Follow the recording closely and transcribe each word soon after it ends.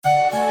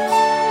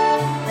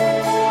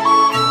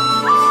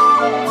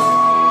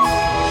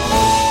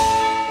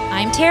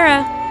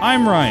Tara.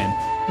 I'm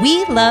Ryan.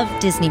 We love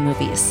Disney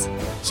movies.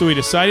 So we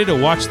decided to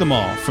watch them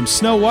all, from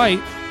Snow White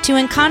to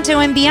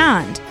Encanto and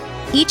beyond.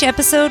 Each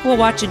episode will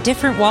watch a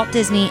different Walt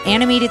Disney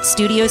Animated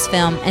Studios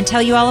film and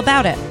tell you all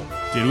about it.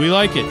 Did we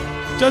like it?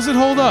 Does it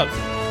hold up?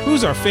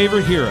 Who's our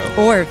favorite hero?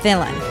 Or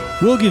villain.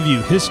 We'll give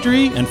you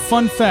history and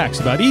fun facts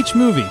about each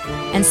movie.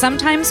 And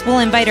sometimes we'll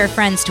invite our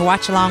friends to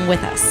watch along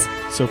with us.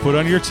 So put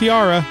on your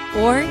tiara.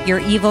 Or your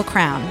evil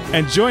crown.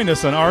 And join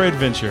us on our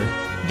adventure.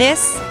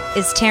 This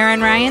is Tara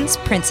and Ryan's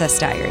Princess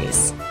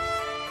Diaries.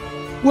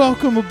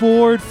 Welcome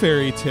aboard,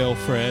 fairy tale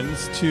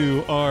friends,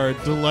 to our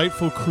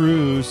delightful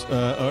cruise,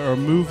 our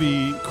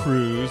movie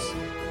cruise.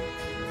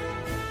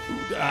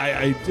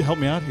 Help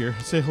me out here.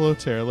 Say hello,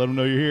 Tara. Let them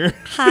know you're here.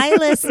 Hi,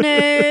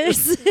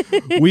 listeners.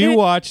 We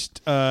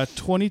watched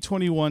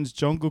 2021's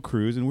Jungle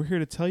Cruise, and we're here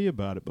to tell you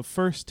about it. But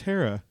first,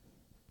 Tara.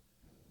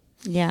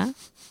 Yeah?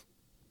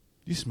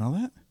 You smell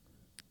that?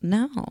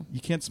 No. You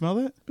can't smell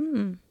that?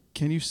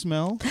 Can you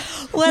smell?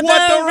 What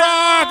the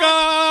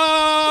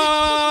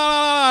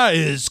Rock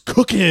is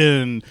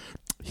cooking?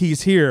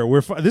 He's here.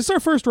 This is our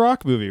first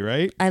Rock movie,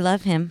 right? I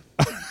love him.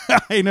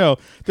 I know.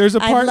 There's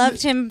a part. I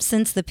loved him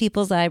since The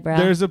People's Eyebrow.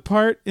 There's a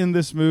part in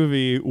this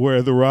movie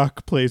where The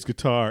Rock plays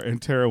guitar, and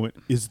Tara went,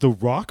 "Is The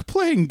Rock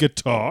playing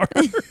guitar?"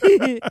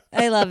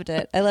 I loved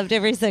it. I loved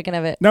every second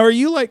of it. Now, are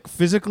you like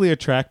physically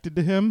attracted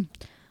to him?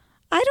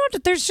 I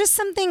don't. There's just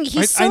something. He's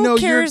I so know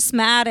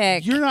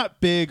charismatic. You're not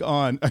big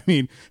on. I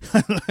mean,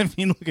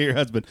 look at your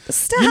husband.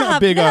 Stop. You're not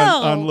big no.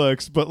 on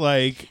looks, but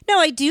like. No,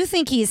 I do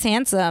think he's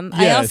handsome.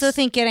 Yes. I also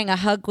think getting a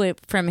hug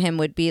from him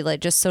would be like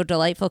just so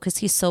delightful because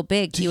he's so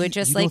big. He would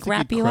just like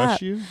wrap you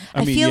up.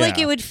 I feel like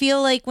it would feel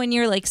like when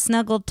you're like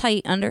snuggled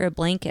tight under a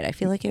blanket. I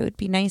feel like it would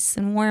be nice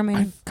and warm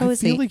and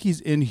cozy. I feel like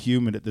he's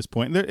inhuman at this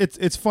point.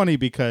 It's funny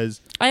because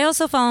I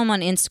also follow him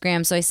on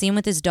Instagram, so I see him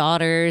with his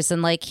daughters,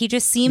 and like he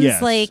just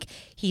seems like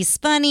he's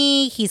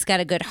funny. He's got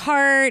a good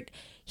heart.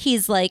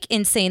 He's like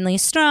insanely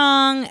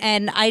strong.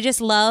 And I just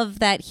love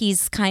that he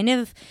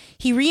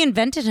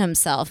reinvented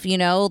himself, you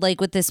know, like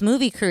with this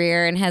movie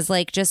career and has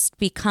like just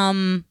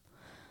become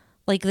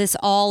like this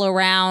all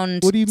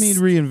around. What do you mean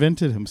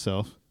reinvented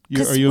himself?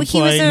 Are you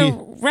implying he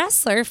was a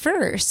wrestler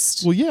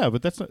first? Well, yeah,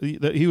 but that's not.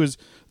 He was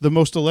the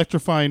most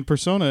electrifying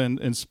persona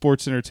in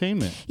sports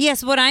entertainment.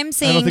 Yes, what I'm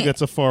saying. I don't think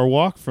that's a far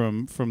walk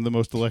from the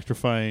most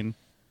electrifying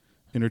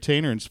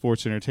entertainer in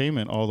sports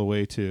entertainment all the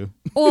way to.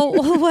 Well,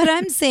 what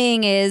I'm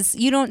saying is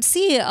you don't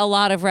see a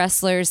lot of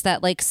wrestlers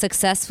that like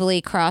successfully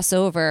cross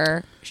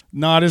over.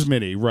 Not as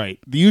many, right?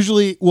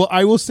 Usually, well,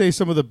 I will say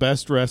some of the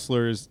best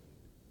wrestlers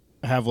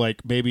have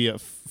like maybe a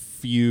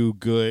few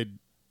good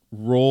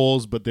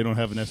roles, but they don't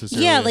have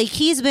necessarily. Yeah, like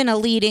he's been a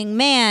leading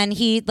man.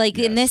 He like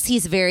in this,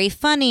 he's very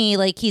funny.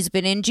 Like he's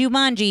been in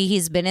Jumanji.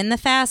 He's been in the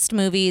Fast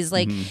movies.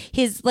 Like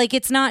his like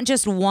it's not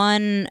just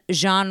one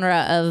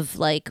genre of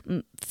like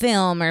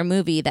film or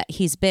movie that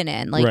he's been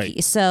in.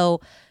 Like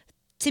so,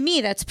 to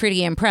me, that's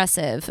pretty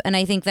impressive, and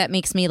I think that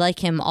makes me like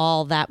him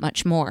all that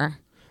much more.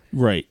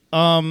 Right.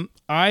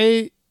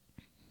 I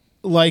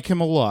like him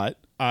a lot.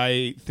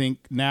 I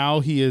think now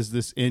he is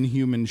this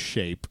inhuman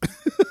shape.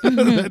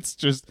 That's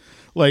just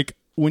like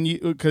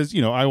because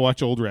I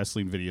watch old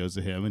wrestling videos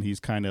of him, and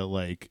he's kind of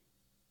like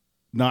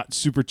not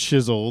super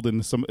chiseled,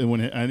 and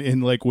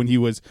when he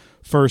was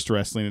first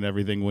wrestling and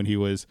everything, when he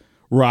was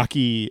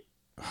Rocky.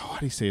 How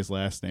do you say his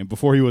last name?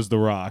 Before he was The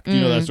Rock.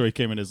 You know, that's where he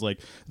came in as like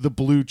the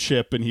blue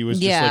chip, and he was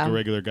just like a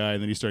regular guy,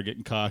 and then he started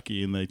getting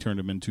cocky, and they turned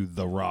him into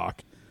The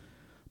Rock.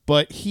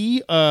 But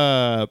he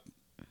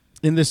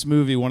in this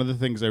movie, one of the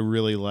things I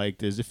really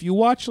liked is if you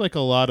watch like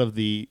a lot of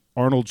the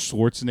Arnold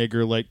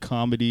Schwarzenegger like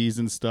comedies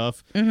and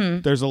stuff,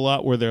 there's a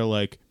lot where they're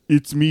like,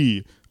 "It's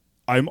me,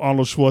 I'm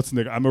Arnold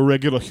Schwarzenegger. I'm a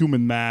regular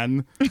human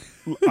man."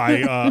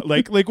 I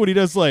like when he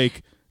does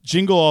like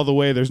Jingle All the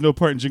Way. There's no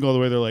part in Jingle All the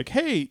Way. They're like,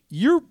 "Hey,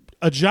 you're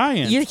a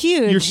giant. You're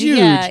huge. You're huge."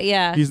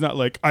 Yeah. He's not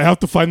like, "I have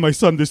to find my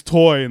son this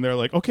toy," and they're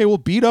like, "Okay, we'll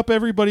beat up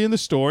everybody in the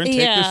store and take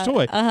this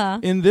toy."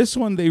 In this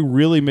one, they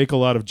really make a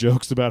lot of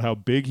jokes about how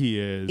big he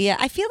is. Yeah,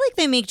 I feel like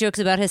they make jokes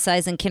about his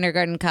size in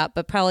Kindergarten Cop,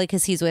 but probably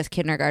because he's with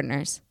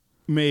kindergartners.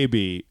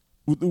 Maybe.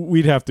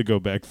 We'd have to go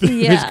back through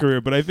his career,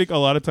 but I think a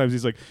lot of times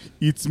he's like,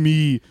 "It's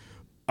me.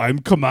 I'm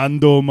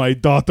Commando. My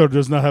daughter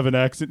does not have an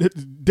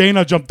accent.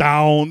 Dana jumped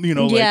down." You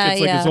know,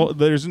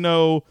 there's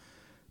no.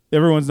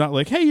 Everyone's not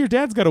like, "Hey, your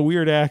dad's got a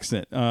weird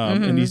accent,"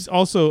 and he's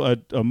also a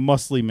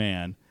muscly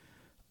man.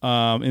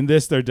 In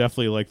this, they're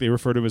definitely like they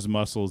refer to him as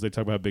muscles. They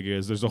talk about how big he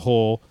is. There's a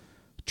whole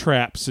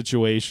trap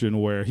situation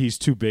where he's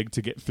too big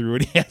to get through,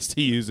 and he has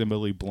to use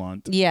Emily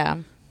Blunt. Yeah.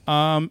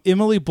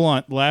 Emily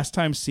Blunt, last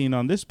time seen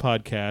on this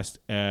podcast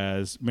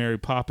as Mary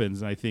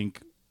Poppins, and I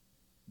think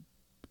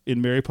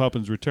in Mary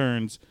Poppins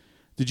Returns.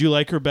 Did you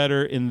like her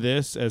better in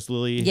this as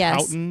Lily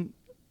Houghton?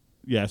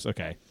 Yes.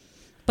 Okay.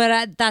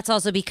 But that's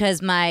also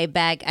because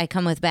I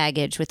come with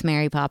baggage with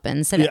Mary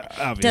Poppins. And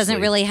it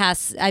doesn't really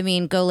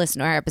go listen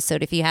to our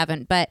episode if you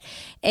haven't. But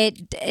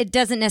it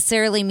doesn't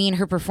necessarily mean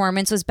her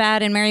performance was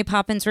bad in Mary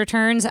Poppins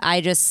Returns.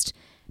 I just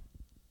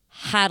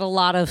had a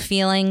lot of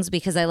feelings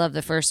because I love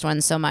the first one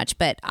so much,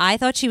 but I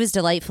thought she was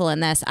delightful in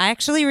this. I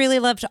actually really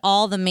loved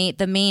all the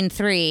main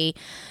three,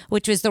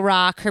 which was The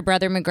Rock, her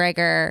brother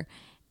McGregor,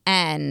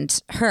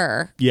 and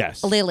her,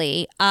 yes,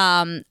 Lily.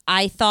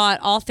 I thought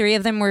all three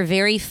of them were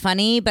very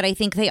funny, but I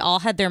think they all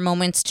had their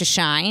moments to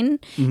shine.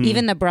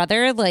 Even the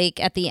brother, like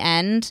at the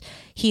end,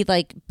 he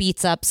like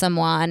beats up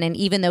someone, and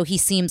even though he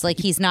seems like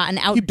he's not an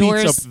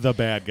outdoors, he beats up the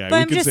bad guy.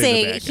 But I'm just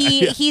saying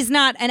he's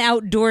not an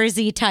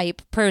outdoorsy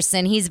type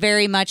person. He's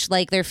very much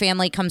like their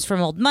family comes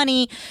from old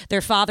money.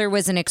 Their father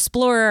was an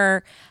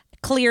explorer.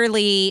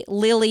 Clearly,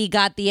 Lily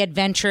got the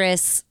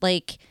adventurous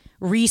like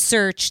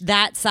research,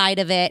 that side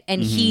of it,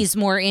 and he's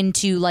more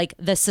into like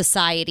the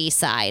society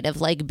side of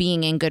like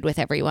being in good with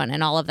everyone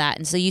and all of that.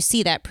 And so you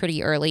see that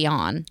pretty early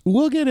on.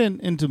 We'll get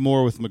into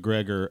more with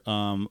McGregor.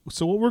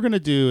 So what we're going to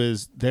do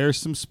is, there's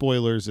some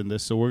spoilers in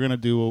this, so we're going to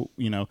do,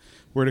 we're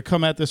going to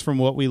come at this from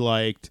what we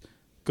liked,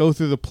 go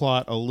through the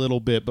plot a little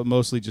bit, but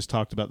mostly just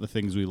talked about the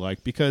things we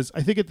liked, because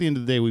I think at the end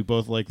of the day we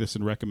both like this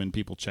and recommend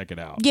people check it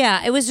out.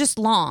 Yeah, it was just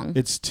long.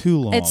 It's too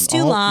long. It's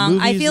too long.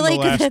 I feel like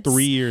the last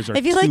 3 years are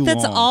I feel like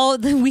that's long. all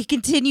we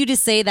continue to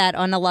say that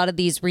on a lot of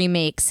these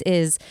remakes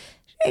is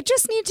it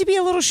just needs to be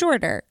a little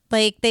shorter.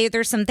 Like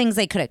there's some things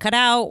they could have cut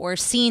out or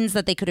scenes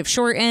that they could have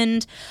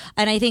shortened,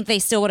 and I think they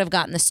still would have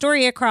gotten the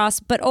story across.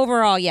 But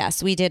overall,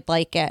 yes, we did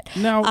like it.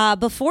 Now,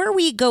 before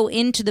we go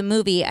into the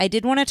movie, I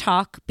did want to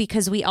talk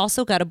because we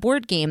also got a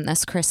board game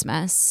this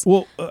Christmas.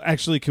 Well,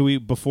 actually, can we,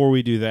 before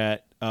we do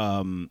that,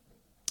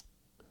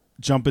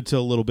 jump into a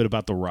little bit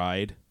about the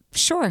ride?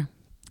 Sure.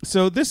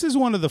 So this is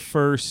one of the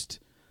first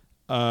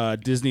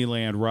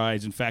Disneyland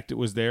rides. In fact, it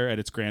was there at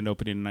its grand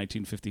opening in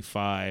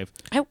 1955.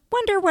 I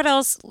wonder what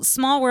else.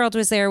 Small World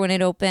was there when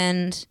it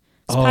opened.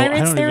 Was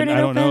Pirates there when it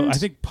opened? I don't know. I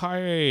think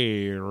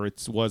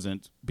Pirates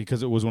wasn't,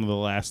 because it was one of the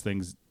last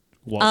things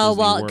Walt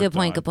Disney worked good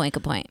point, on.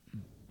 good point.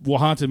 Well,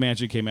 Haunted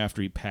Mansion came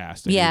after he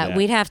passed. Yeah,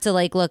 we'd have to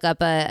like look up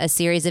a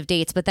series of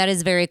dates, but that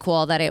is very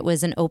cool that it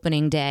was an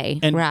opening day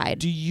ride.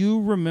 Do you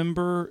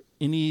remember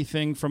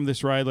anything from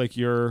this ride, like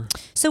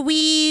So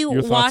we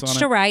watched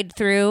a ride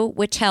through,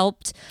 which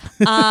helped,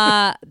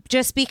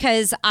 just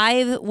because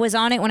I was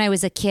on it when I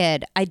was a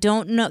kid. I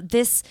don't know.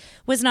 This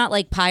was not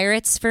like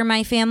Pirates for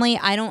my family.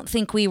 I don't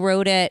think we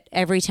rode it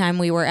every time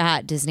we were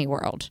at Disney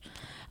World.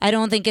 I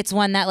don't think it's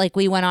one that like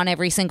we went on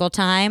every single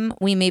time.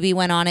 We maybe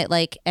went on it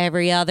like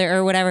every other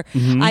or whatever.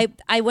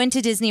 I went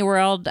to Disney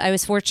World. I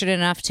was fortunate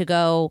enough to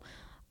go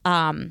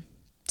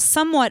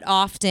somewhat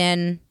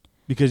often.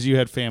 Because you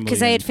had family.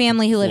 Because I had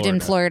family who lived in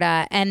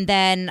Florida. And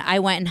then I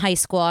went in high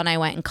school and I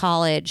went in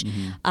college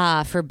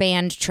for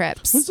band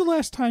trips. When's the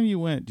last time you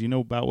went? Do you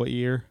know about what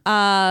year?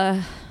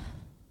 I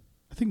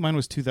think mine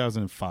was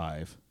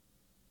 2005.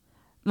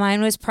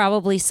 Mine was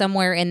probably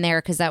somewhere in there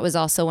because that was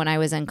also when I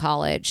was in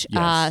college.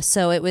 Yes.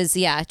 So it was,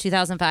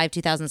 2005,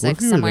 2006, what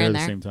if you somewhere were in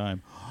there there. at the same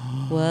time?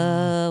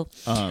 Whoa.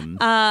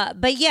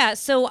 But yeah,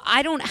 so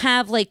I don't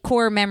have like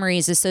core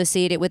memories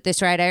associated with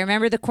this ride. I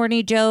remember the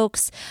corny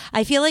jokes.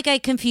 I feel like I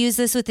confused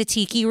this with the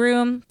Tiki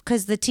Room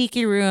because the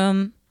Tiki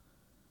Room.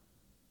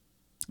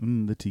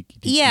 The Tiki.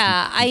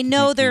 Yeah, I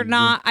know they're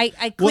not.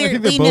 I clearly I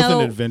think they're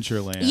both in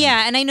Adventureland.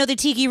 Yeah, and I know the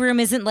Tiki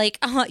Room isn't like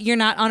you're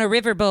not on a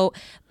riverboat.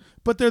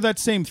 But they're that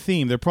same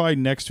theme. They're probably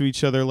next to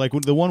each other. Like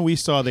the one we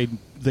saw, they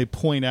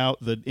point out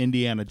the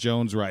Indiana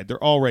Jones ride.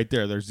 They're all right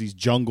there. There's these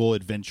jungle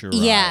adventure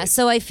rides. Yeah,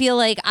 so I feel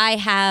like I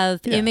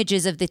have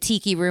images of the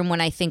Tiki Room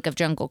when I think of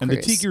Jungle Cruise. And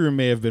the Tiki Room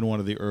may have been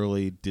one of the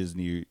early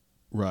Disney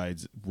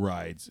rides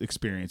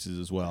experiences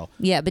as well.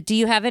 Yeah, but do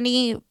you have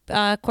any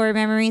core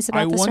memories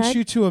about this ride? I want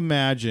you to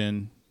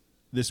imagine,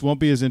 this won't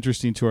be as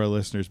interesting to our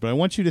listeners, but I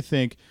want you to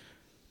think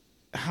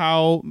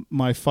how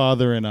my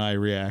father and I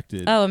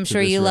reacted. Oh, I'm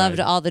sure you loved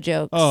all the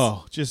jokes.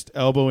 Oh, just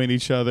elbowing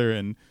each other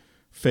and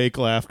fake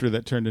laughter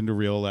that turned into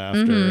real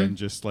laughter and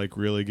just like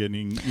really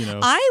getting,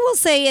 I will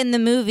say in the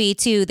movie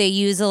too, they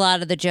use a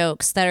lot of the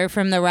jokes that are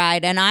from the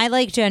ride, and I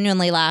like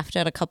genuinely laughed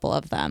at a couple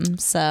of them.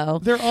 So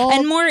they're all,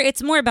 and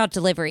it's more about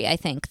delivery. I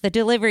think the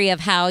delivery of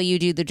how you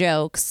do the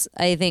jokes,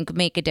 I think,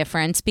 make a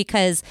difference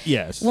because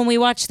when we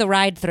watch the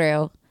ride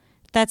through,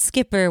 that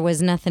skipper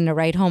was nothing to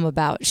write home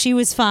about. She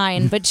was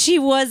fine, but she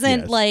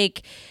wasn't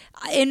like,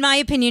 in my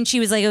opinion,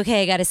 she was like,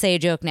 okay, I got to say a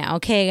joke now.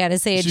 Okay, I got to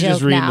say a She's joke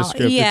just reading now. the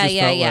script.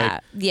 Yeah.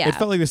 It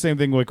felt like the same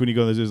thing like when you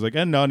go to the zoo. It's like,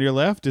 and on your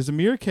left is a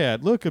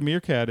meerkat. Look, a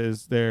meerkat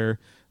is there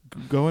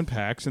going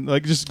packs and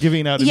like just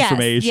giving out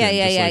information.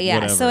 Yeah.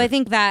 Whatever. So I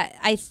think that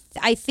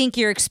I think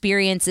your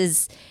experience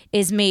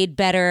is made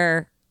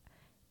better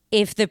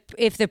if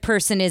the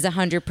person is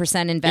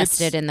 100%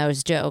 invested in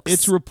those jokes.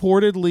 It's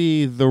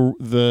reportedly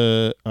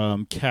the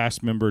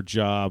cast member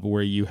job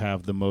where you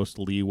have the most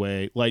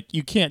leeway. Like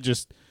you can't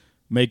just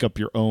make up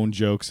your own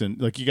jokes and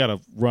like you got to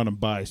run them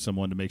by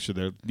someone to make sure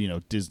they're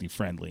Disney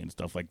friendly and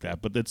stuff like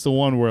that. But it's the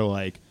one where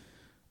like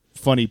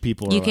funny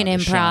people are you can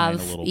improv a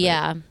little bit.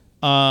 Yeah.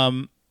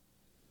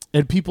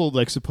 And people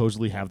like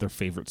supposedly have their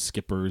favorite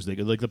skippers. They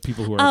like the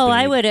people who are. Oh, big.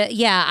 I would.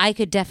 I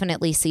could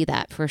definitely see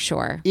that for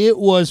sure. It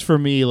was for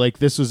me like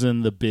this was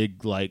in the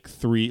big like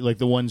three, like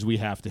the ones we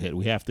have to hit.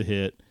 We have to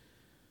hit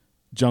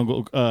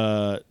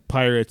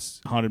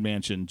Pirates, Haunted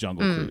Mansion,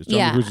 Jungle Cruise.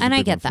 Jungle Cruise is and a I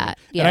big get one for me. that.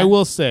 Yeah. And I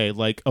will say,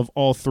 like, of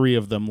all three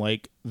of them,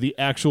 like, the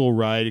actual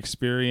ride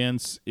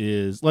experience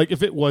is, like,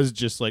 if it was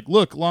just like,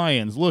 look,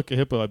 lions, look, a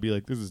hippo, I'd be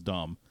like, this is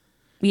dumb.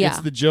 Yeah. It's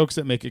the jokes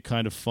that make it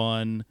kind of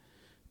fun.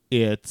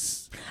 I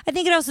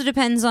think it also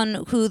depends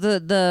on who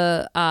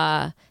the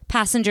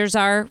passengers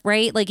are,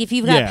 right? Like, if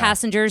you've got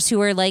passengers who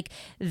are, like,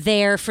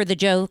 there for the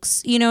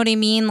jokes, you know what I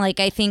mean? Like,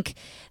 I think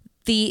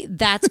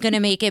that's going to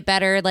make it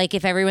better. Like,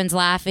 if everyone's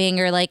laughing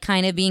or, like,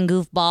 kind of being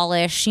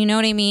goofballish, you know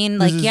what I mean?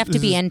 Like, you have to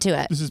be into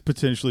it. This is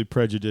potentially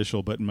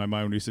prejudicial, but in my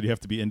mind, when you said you have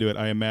to be into it,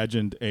 I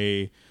imagined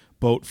a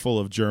boat full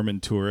of German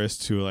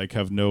tourists who, like,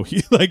 have no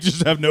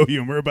just have no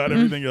humor about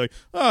everything. You're like,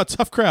 oh,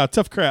 tough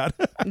crowd.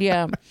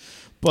 Yeah.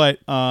 But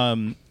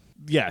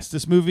yes,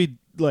 this movie,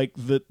 like,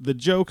 the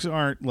jokes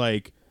aren't,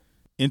 like,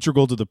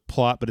 integral to the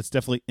plot, but it's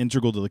definitely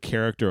integral to the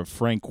character of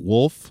Frank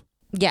Wolf.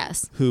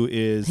 Yes.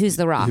 Who's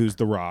the Rock. Who's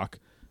the Rock.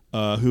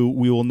 Who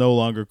we will no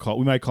longer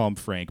we might call him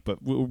Frank,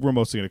 but we're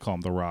mostly going to call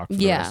him The Rock for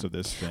the rest of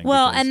this thing.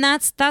 Well, and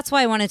that's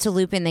why I wanted to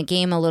loop in the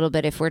game a little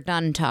bit if we're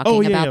done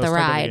talking about the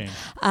ride.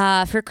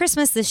 For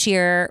Christmas this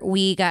year,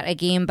 we got a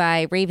game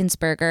by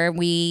Ravensburger.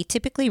 We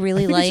typically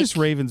really it's just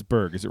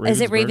Ravensburg. Is it Ravensburger?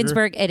 Is it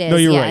Ravensburg? It is. No,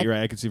 you're right. You're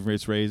right. I can see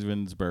it's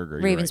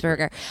Ravensburger.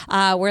 Ravensburger.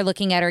 Right. We're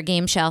looking at our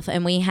game shelf,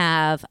 and we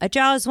have a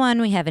Jaws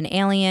one. We have an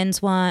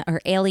Aliens one,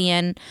 or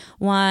Alien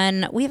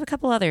one. We have a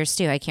couple others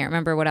too. I can't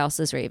remember what else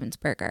is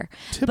Ravensburger.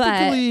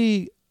 Typically.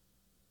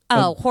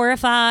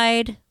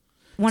 Horrified.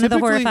 One of the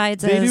Horrifieds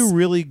they do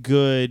really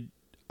good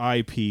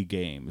IP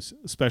games,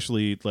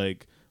 especially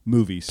like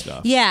movie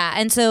stuff. Yeah,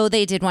 and so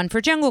they did one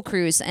for Jungle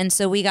Cruise, and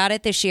so we got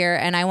it this year,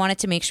 and I wanted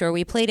to make sure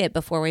we played it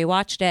before we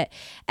watched it,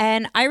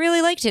 and I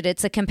really liked it.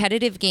 It's a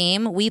competitive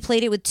game. We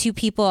played it with 2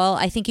 people.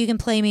 I think you can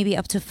play maybe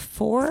up to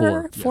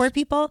four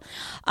people,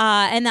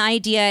 and the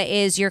idea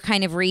is you're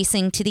kind of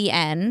racing to the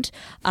end.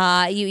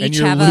 You each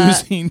have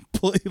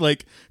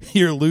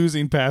you're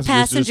losing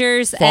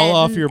passengers fall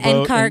off your boat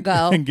and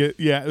cargo,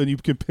 and you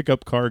can pick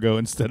up cargo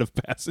instead of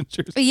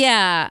passengers.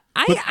 Yeah,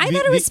 I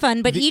thought it was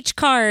fun, but each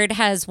card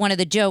has one of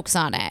the jokes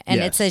on it,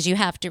 and it says you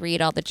have to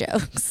read all the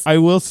jokes. I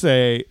will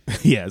say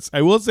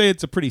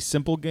it's a pretty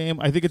simple game.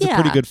 I think it's a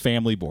pretty good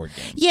family board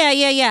game.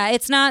 Yeah.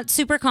 It's not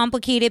super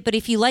complicated, but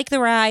if you like the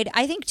ride,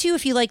 I think too,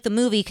 if you like the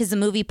movie, because the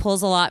movie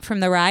pulls a lot from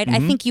the ride, I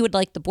think you would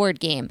like the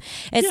board game.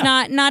 It's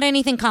not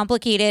anything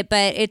complicated,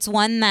 but it's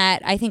one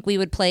that I think we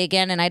would play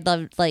again, and I'd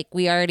love, like,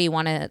 we already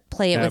want to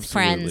play it with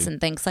friends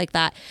and things like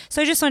that.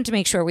 So I just wanted to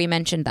make sure we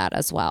mentioned that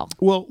as well.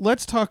 Well,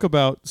 let's talk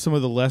about some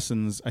of the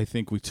lessons I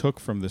think we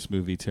took from this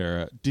movie,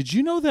 Tara. Did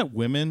you know that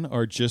women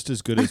are just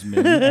as good as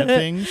men at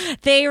things?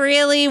 They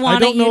really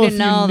wanted you to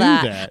know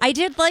that. I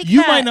did like you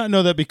that. You might not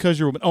know that because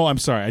you're a woman. Oh, I'm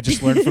sorry. I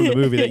just learned from the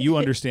movie that you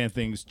understand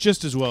things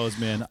just as well as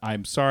men.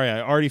 I'm sorry.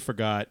 I already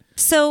forgot.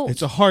 So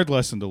it's a hard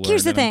lesson to learn.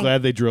 Here's the thing. I'm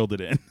glad they drilled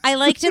it in. I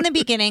liked in the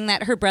beginning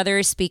that her brother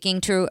is speaking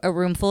to a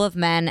room full of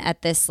men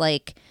at this,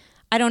 like,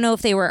 I don't know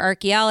if they were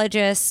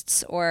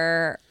archaeologists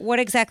or what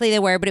exactly they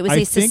were, but it was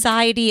a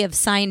society of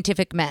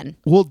scientific men.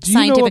 Well, do you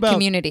scientific know about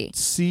community.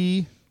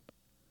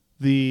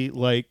 The,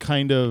 like,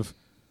 kind of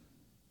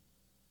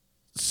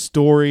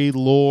story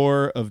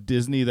lore of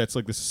Disney that's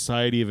like the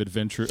Society of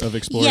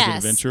Explorers and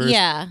Adventurers?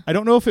 Yeah. I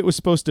don't know if it was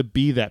supposed to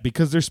be that,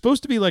 because there's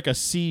supposed to be like a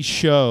sea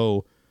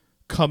show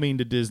coming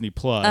to Disney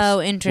Plus.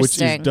 Oh,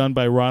 interesting. Which is done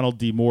by Ronald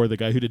D. Moore, the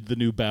guy who did the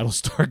new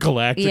Battlestar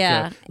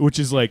Galactica, which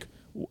is like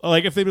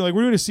if they'd be like,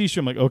 we're doing a sea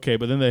show, I'm like, okay,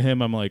 but then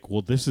I'm like,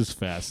 well, this is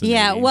fascinating.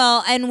 Yeah,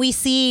 well, and we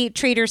see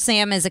Trader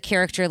Sam as a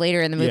character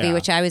later in the movie,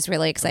 which I was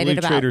really excited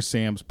about. Trader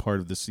Sam's part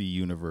of the sea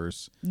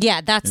universe. Yeah,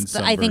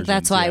 I think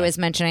that's why I was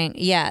mentioning.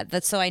 Yeah,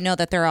 that's so I know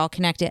that they're all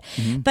connected.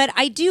 Mm-hmm. But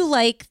I do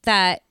like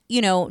that,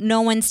 you know,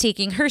 no one's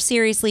taking her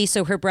seriously,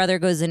 so her brother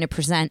goes in to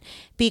present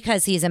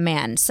because he's a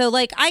man. So,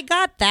 like, I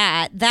got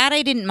that. That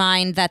I didn't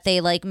mind that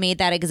they, like, made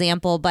that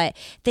example, but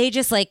they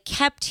just, like,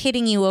 kept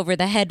hitting you over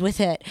the head with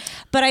it.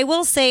 But I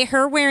will say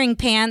her wearing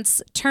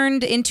pants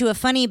turned into a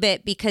funny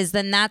bit because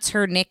then that's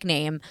her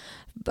nickname.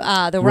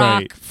 The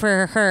Rock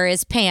for her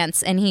is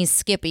Pants, and he's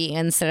Skippy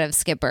instead of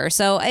Skipper.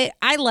 So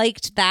I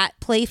liked that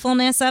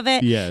playfulness of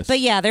it. Yes. But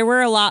yeah, there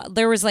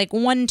was like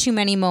one too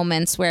many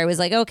moments where it was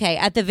like, okay,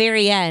 at the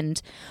very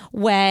end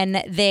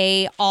when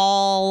they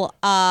all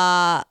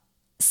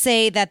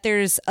say that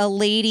there's a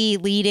lady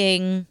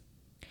leading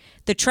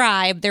the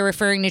tribe, they're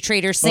referring to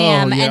Trader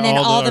Sam, and then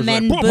all the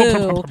men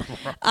boo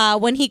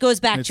when he goes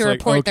back to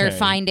report their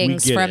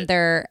findings from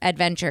their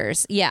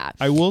adventures. Yeah.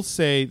 I will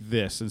say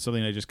this, and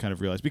something I just kind of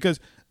realized, because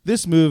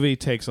this movie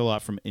takes a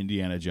lot from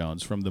Indiana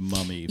Jones, from The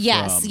Mummy.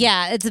 Yes,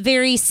 it's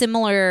very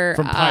similar.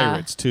 From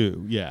Pirates,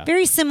 too, yeah.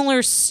 Very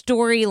similar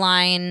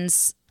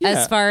storylines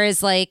as far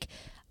as, like,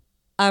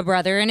 a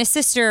brother and a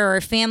sister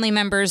or family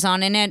members on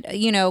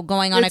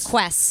going on a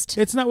quest.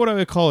 It's not what I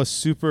would call a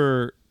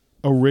super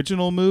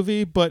original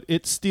movie, but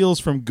it steals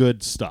from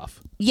good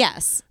stuff.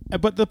 Yes.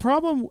 But the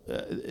problem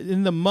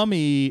in The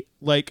Mummy,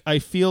 like, I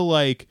feel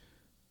like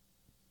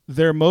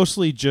they're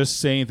mostly just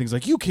saying things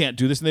like, you can't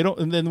do this, and they don't.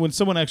 And then when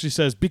someone actually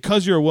says,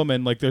 because you're a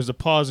woman, like, there's a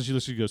pause,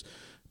 and she goes,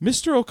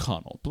 Mr.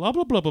 O'Connell, blah,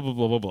 blah, blah, blah, blah,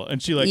 blah, blah, blah.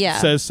 And she like Yeah.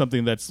 says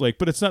something that's like,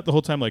 but it's not the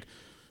whole time like,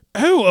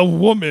 oh, a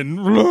woman.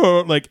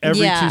 Like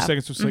every 2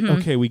 seconds, it's like,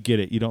 okay, we get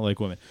it. You don't like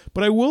women.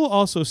 But I will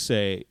also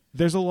say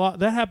there's a lot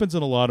that happens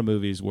in a lot of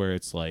movies where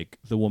it's like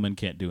the woman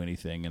can't do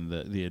anything and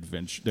the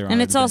adventure. They're on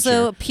And an it's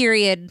also adventure. a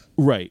period.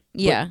 Right.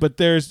 Yeah. But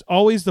there's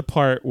always the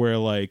part where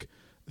like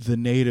the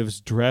natives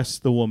dress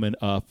the woman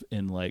up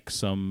in like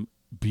some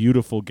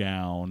beautiful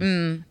gown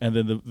and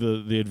then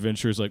the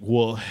adventurer's like,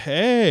 well,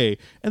 hey,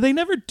 and they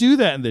never do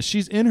that in this.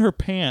 She's in her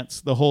pants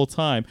the whole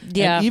time.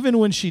 Yeah. And even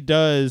when she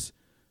does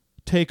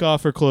take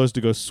off her clothes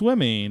to go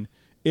swimming,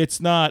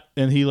 it's not,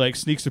 and he like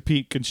sneaks a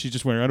peek and she's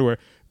just wearing her underwear.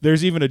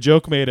 There's even a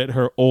joke made at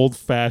her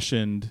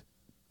old-fashioned.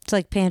 It's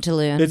like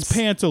pantaloons. It's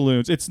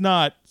pantaloons. It's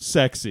not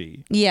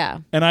sexy. Yeah.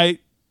 And I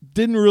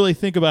didn't really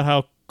think about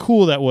how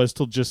cool that was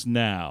till just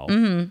now.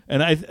 Mm-hmm.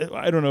 And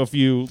I don't know if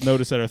you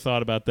noticed that or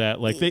thought about that.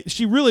 Like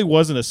she really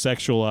wasn't a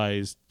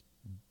sexualized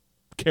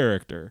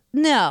character.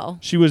 No.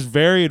 She was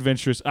very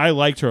adventurous. I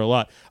liked her a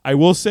lot. I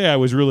will say I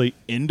was really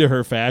into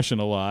her fashion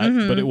a lot,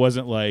 but it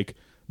wasn't like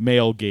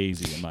male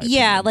gazy in my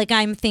opinion. Like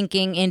I'm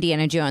thinking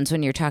Indiana Jones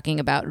when you're talking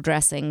about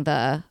dressing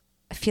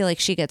I feel like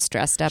she gets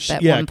dressed up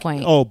at one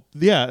point. Oh,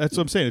 yeah, that's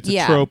what I'm saying. It's a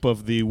Yeah. trope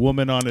of the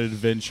woman on an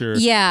adventure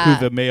Yeah.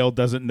 who the male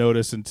doesn't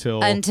notice until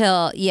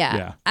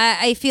Yeah.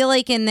 I feel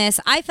like in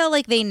this, I felt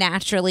like they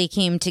naturally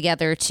came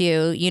together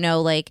too,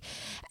 like,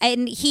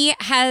 and he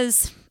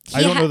has.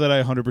 I don't know that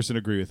I 100%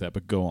 agree with that,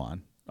 but go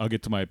on. I'll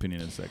get to my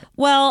opinion in a second.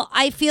 Well,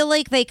 I feel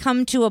like they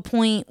come to a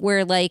point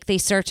where like they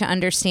start to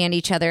understand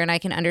each other, and I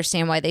can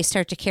understand why they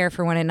start to care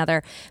for one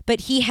another.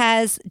 But he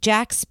has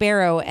Jack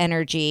Sparrow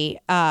energy,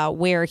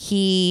 where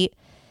he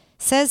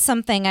says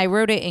something. I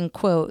wrote it in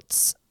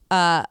quotes.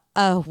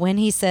 When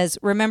he says,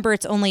 "Remember,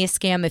 it's only a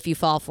scam if you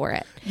fall for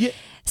it." Yeah.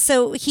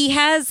 So he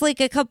has like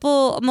a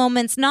couple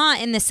moments,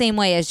 not in the same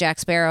way as Jack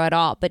Sparrow at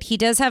all, but he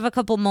does have a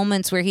couple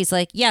moments where he's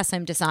like, yes,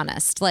 I'm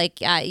dishonest. Like,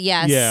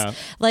 yes. Yeah.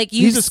 Like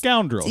he's a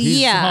scoundrel.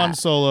 He's yeah. Han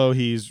Solo.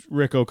 He's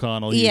Rick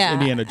O'Connell. He's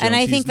Indiana Jones. And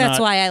I think He's that's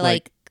not, why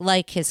I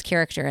like his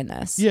character in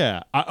this.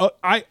 Yeah.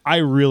 I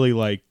really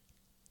like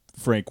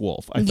Frank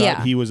Wolf. I thought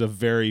Yeah. he was a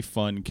very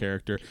fun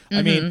character.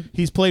 I mean,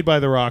 he's played by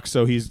The Rock,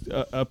 so he's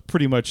a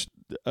pretty much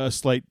a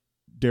slight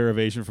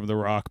derivation from The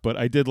Rock, but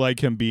I did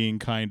like him being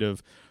kind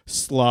of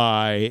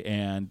sly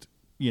and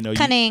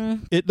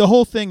Cunning. The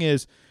whole thing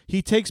is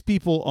he takes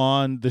people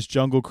on this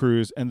jungle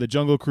cruise, and the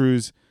jungle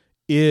cruise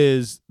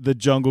is the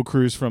Jungle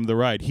Cruise from the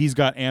ride. He's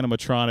got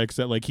animatronics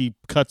that like he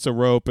cuts a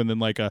rope and then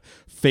like a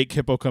fake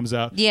hippo comes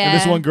out. Yeah. And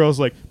this one girl's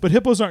like, but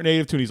hippos aren't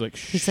native to, and he's like,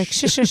 He's like,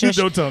 shush, shush, shush.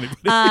 Don't tell anybody.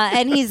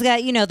 And he's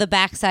got, the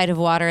backside of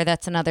water.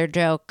 That's another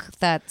joke.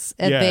 That's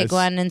a Yes. big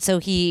one. And so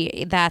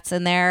that's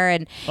in there.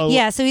 And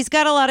Oh. so he's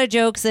got a lot of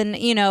jokes. And,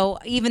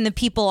 even the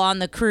people on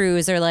the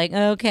cruise are like,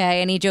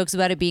 okay. And he jokes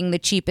about it being the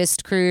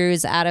cheapest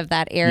cruise out of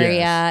that area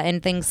Yes.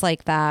 and things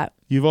like that.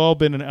 You've all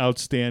been an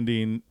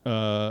outstanding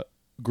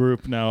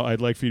group. Now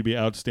I'd like for you to be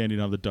outstanding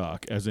on the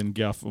dock, as in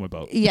get off my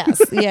boat. Yes.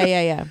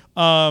 Yeah.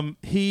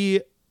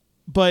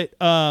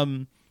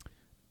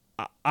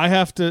 I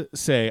have to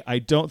say, I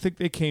don't think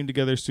they came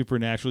together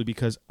supernaturally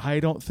because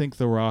I don't think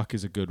The Rock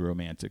is a good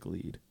romantic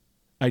lead.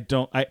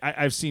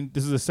 I've seen,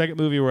 this is the second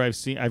movie where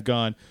I've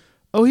gone,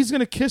 oh, he's going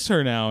to kiss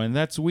her now, and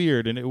that's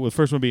weird. And the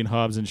first one being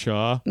Hobbs and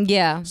Shaw.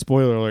 Yeah.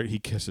 Spoiler alert, he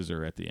kisses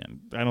her at the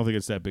end. I don't think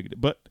it's that big.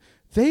 But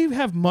they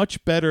have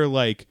much better,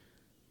 like,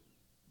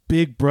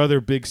 big brother,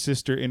 big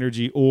sister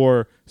energy,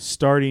 or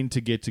starting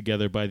to get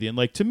together by the end.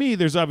 Like, to me,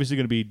 there's obviously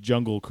going to be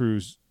Jungle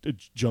Cruise,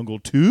 Jungle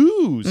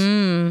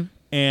 2s.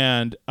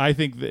 And I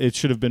think that it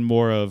should have been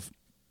more of,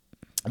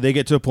 they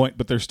get to a point,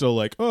 but they're still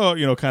like, oh,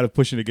 kind of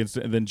pushing against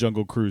it. And then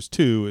Jungle Cruise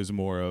 2 is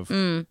more of,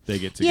 they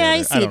get together. Yeah,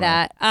 I see don't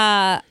that.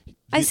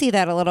 I see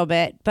that a little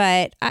bit,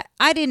 but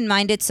I didn't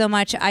mind it so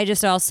much. I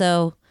just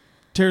also...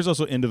 Tara's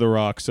also into The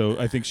Rock, so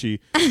I think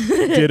she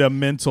did a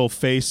mental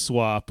face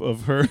swap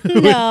of her.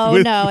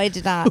 No, I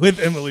did not. With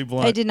Emily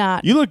Blunt. I did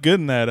not. You look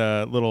good in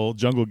that little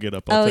jungle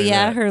getup. Oh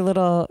yeah, her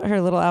little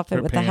outfit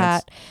Her with pants. the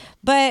hat.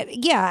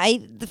 But yeah,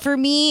 for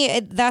me,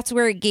 that's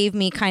where it gave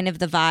me kind of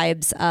the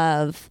vibes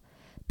of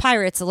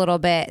Pirates a little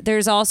bit.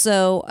 There's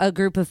also a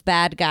group of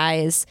bad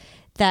guys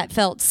that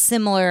felt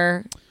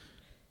similar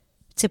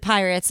to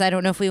Pirates. I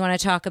don't know if we want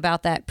to talk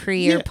about that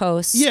pre or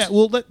post. Yeah,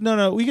 well,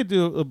 no, we could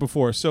do it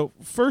before. So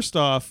first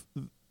off,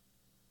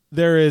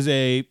 there is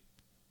a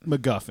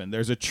MacGuffin.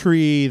 There's a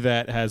tree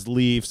that has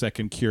leaves that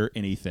can cure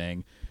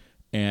anything,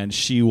 and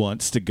she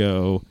wants to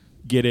go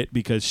get it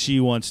because she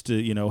wants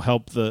to,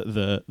 help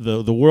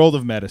the world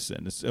of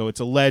medicine. So it's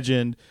a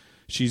legend.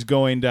 She's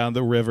going down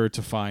the river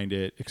to find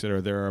it,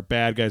 etc. There are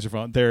bad guys who are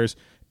following. There's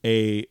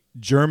a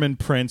German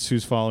prince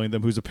who's following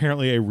them, who's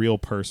apparently a real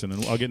person,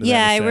 and I'll get into that.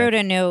 Yeah, in a I sec. wrote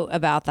a note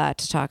about that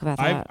to talk about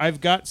that.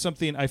 I've got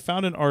something. I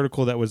found an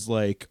article that was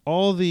like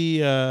all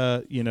the,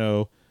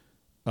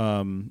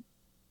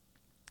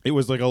 it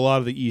was like a lot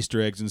of the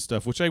Easter eggs and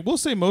stuff, which I will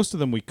say most of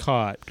them we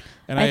caught,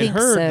 and I had think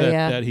heard so,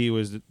 that he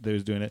was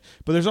doing it.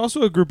 But there's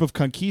also a group of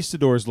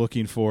conquistadors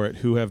looking for it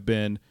who have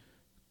been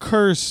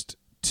cursed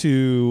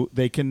to.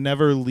 They can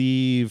never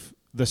leave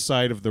the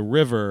side of the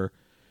river.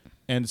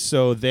 And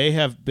so they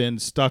have been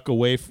stuck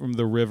away from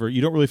the river.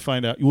 You don't really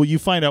find out. Well, you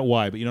find out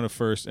why, but you don't at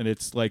first. And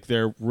it's like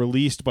they're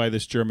released by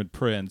this German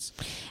prince.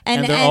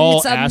 And they're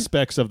all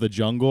aspects of the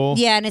jungle.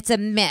 Yeah, and it's a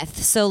myth.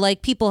 So,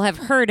 like, people have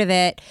heard of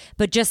it,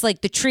 but just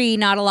like the tree,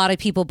 not a lot of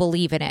people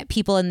believe in it.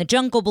 People in the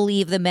jungle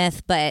believe the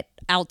myth, but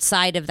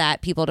outside of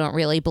that, people don't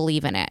really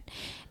believe in it.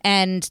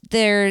 And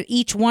they're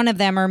each one of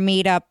them are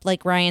made up,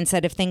 like Ryan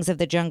said, of things of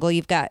the jungle.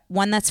 You've got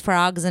one that's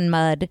frogs and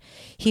mud.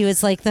 He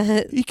was like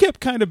he kept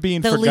kind of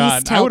being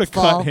forgotten. I would have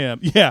cut him.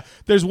 Yeah,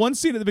 there's one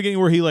scene at the beginning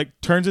where he like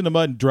turns into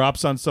mud and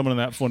drops on someone, and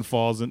that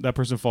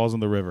person falls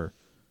in the river.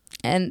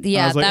 And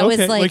yeah, I was like, that okay.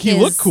 was like he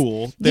looked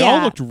cool. They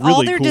all looked really cool.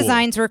 All their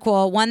designs were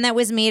cool. One that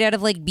was made out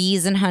of like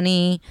bees and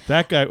honey.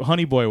 That guy,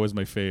 Honey Boy, was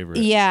my favorite.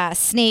 Yeah,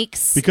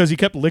 snakes. Because he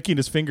kept licking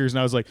his fingers, and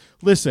I was like,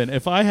 listen,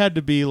 if I had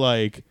to be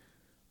like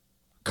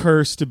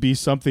cursed to be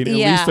something, at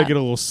least I get a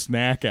little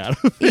snack out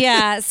of it.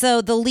 Yeah,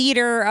 so the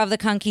leader of the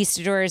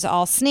conquistadors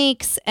all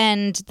snakes,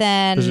 and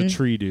then there's a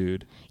tree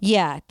dude.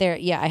 Yeah,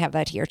 I have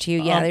that here too.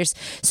 Yeah, there's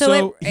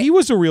he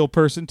was a real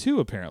person too,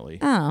 apparently.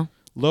 Oh.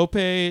 Lope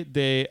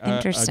de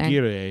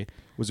Aguirre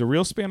was a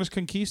real Spanish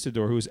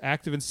conquistador who was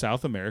active in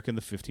South America in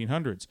the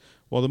 1500s.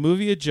 While the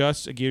movie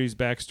adjusts Aguirre's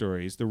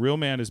backstories, the real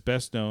man is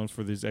best known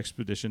for his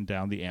expedition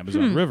down the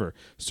Amazon River,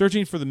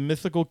 searching for the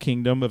mythical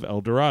kingdom of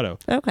El Dorado.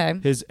 Okay.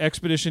 His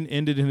expedition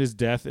ended in his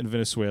death in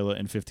Venezuela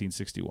in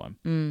 1561.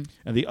 And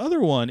the other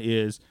one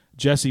is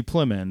Jesse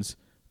Plemons,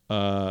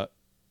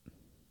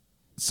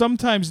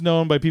 sometimes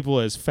known by people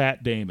as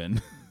Fat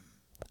Damon.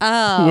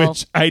 Oh.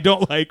 Which I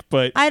don't like,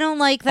 but I don't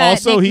like that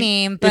also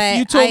nickname. But if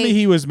you told me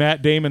he was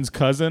Matt Damon's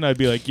cousin, I'd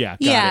be like, yeah,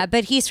 got it.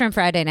 But he's from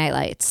Friday Night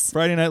Lights.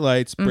 Friday Night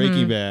Lights,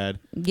 Breaking Bad.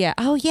 Yeah.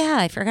 Oh, yeah.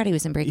 I forgot he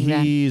was in Breaking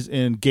Bad. He's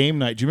in Game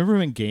Night. Do you remember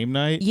him in Game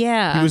Night?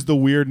 Yeah. He was the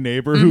weird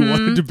neighbor who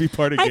wanted to be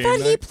part of Game Night. I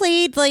thought he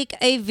played like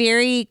a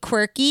very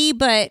quirky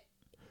but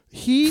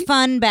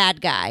fun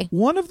bad guy.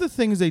 One of the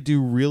things they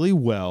do really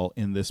well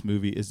in this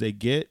movie is they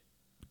get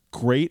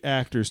great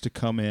actors to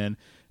come in,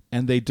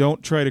 and they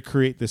don't try to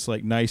create this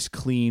like nice,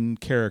 clean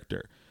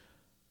character.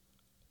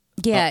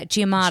 Yeah,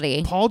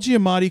 Giamatti. Paul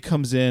Giamatti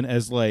comes in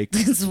as like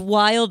this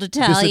wild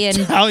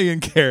Italian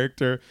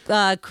character,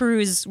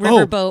 cruise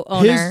riverboat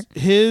owner.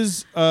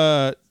 His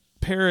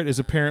parrot is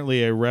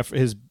apparently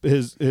his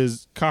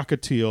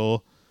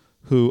cockatiel,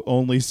 who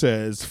only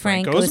says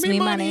 "Frank owes me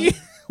money."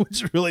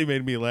 Which really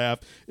made me laugh,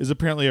 is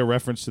apparently a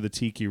reference to the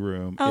Tiki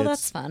Room. Oh,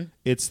 that's fun.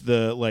 It's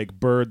the like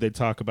bird they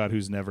talk about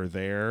who's never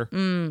there.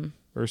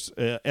 Or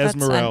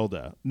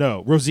Esmeralda.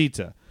 No,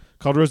 Rosita.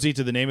 Called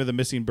Rosita, the name of the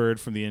missing bird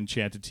from the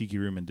Enchanted Tiki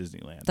Room in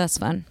Disneyland. That's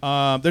fun.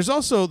 There's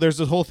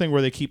this whole thing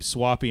where they keep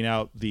swapping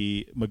out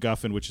the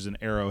MacGuffin, which is an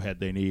arrowhead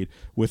they need,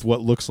 with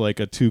what looks like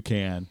a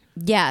toucan.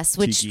 Yes,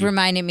 which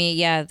reminded me,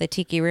 the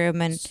Tiki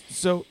Room. And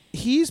so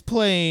he's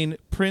playing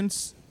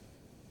Prince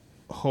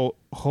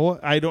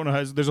I don't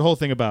know. There's a whole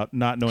thing about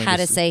not knowing how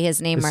to say his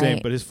name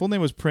right. But his full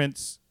name was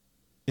Prince.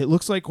 It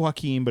looks like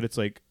Joachim, but it's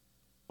like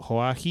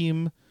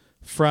Joachim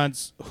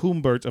Franz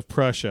Humbert of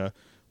Prussia,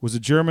 was a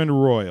German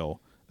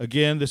royal.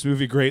 Again, this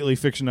movie greatly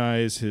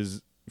fictionized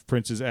his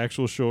prince's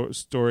actual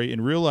story.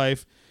 In real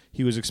life,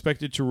 he was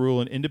expected to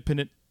rule an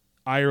independent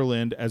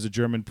Ireland as a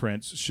German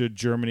prince should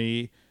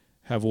Germany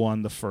have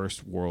won the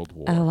First World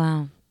War. Oh,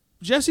 wow.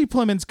 Jesse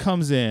Plemons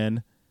comes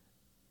in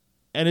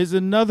and is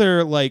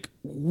another like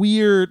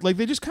weird, like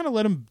they just kind of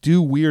let him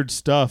do weird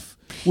stuff,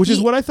 which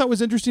is what I thought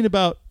was interesting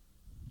about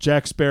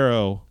Jack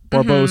Sparrow,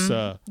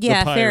 Barbossa.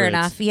 Yeah, fair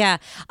enough. Yeah.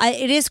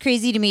 It is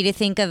crazy to me to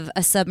think of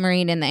a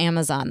submarine in the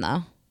Amazon,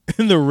 though.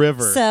 In the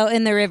river. So,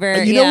 in the river,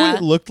 and you know what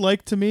it looked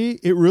like to me?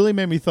 It really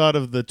made me thought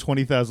of the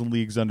 20,000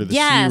 Leagues Under the Sea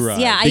ride.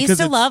 Yeah, I used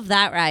to love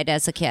that ride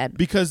as a kid.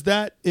 Because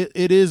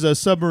it is a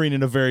submarine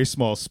in a very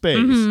small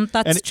space.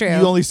 That's true.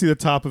 You only see the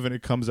top of it and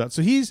it comes out.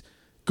 So he's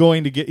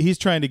trying to get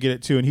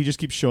it too, and he just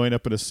keeps showing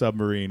up in a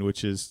submarine,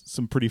 which is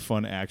some pretty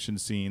fun action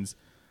scenes.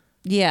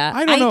 Yeah,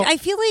 I don't know. I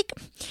feel like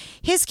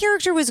his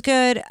character was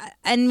good,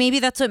 and maybe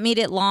that's what made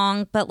it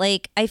long. But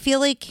like, I feel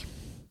like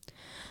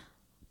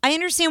I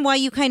understand why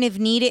you kind of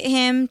needed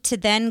him to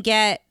then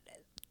get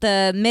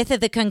the myth of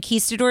the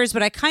conquistadors,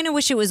 but I kind of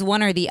wish it was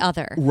one or the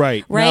other.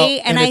 Right.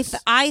 Right. Now, and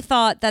I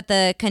thought that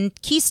the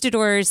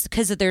conquistadors,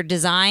 because of their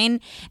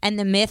design and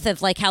the myth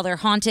of like how they're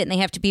haunted and they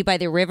have to be by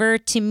the river,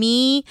 to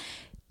me,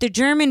 the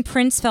German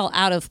prince felt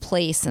out of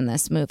place in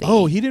this movie.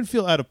 Oh, he didn't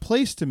feel out of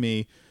place to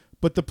me.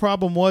 But the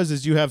problem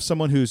is you have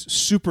someone who's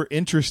super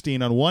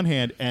interesting on one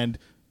hand and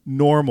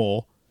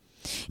normal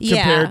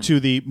compared to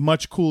the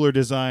much cooler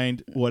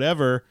designed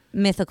whatever.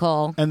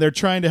 Mythical. And they're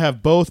trying to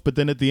have both, but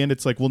then at the end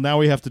it's like, well, now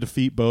we have to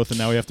defeat both and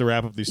now we have to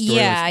wrap up these stories.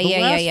 The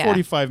last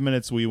 45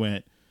 minutes we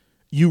went,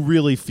 you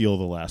really feel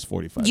the last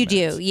 45 minutes.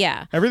 You do,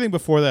 yeah. Everything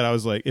before that, I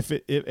was like,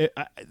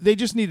 they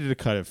just needed to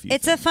cut a few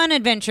It's a fun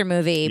adventure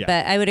movie,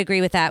 but I would agree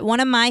with that. One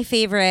of my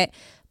favorite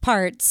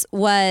parts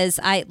was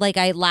I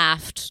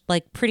laughed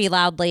like pretty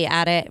loudly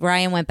at it.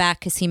 Ryan went back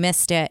because he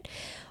missed it.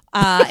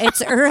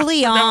 It's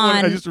early on.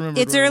 I just remembered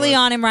It's what it early was.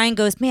 on, and Ryan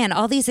goes, "Man,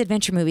 all these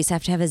adventure movies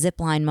have to have a zip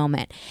line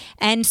moment."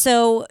 And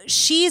so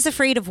she's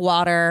afraid of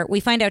water. We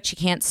find out she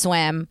can't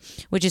swim,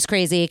 which is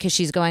crazy because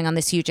she's going on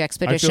this huge I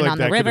expedition feel like on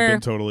that the could have river.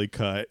 been totally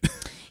cut.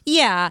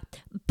 Yeah,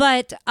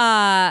 but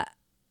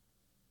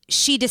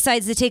she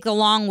decides to take the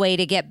long way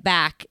to get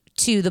back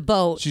to the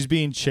boat. She's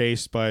being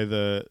chased by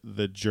the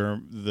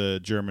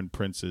German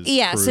prince's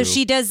Yeah, crew. so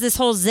she does this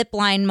whole zip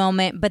line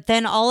moment, but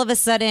then all of a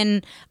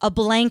sudden a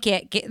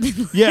blanket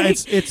Yeah,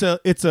 it's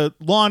a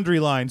laundry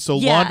line. So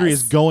laundry Yes.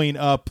 is going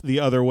up the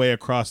other way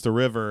across the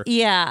river.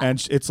 Yeah.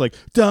 And it's like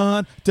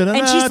dun dun dun.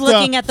 and she's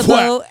looking at the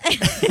boat.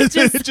 it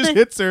just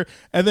hits her,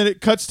 and then it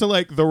cuts to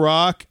like The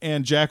Rock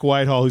and Jack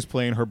Whitehall, who's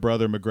playing her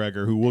brother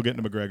McGregor, who we'll get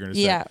into McGregor in a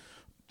Yeah. sec,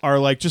 are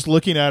like just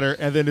looking at her,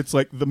 and then it's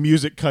like the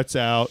music cuts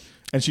out,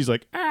 and she's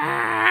like,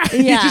 ah!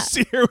 And you Yeah. just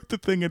see her with the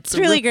thing. It's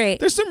really great.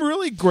 There's some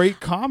really great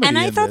comedy. And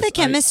I in thought this. the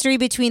chemistry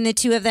between the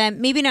two of them,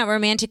 maybe not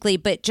romantically,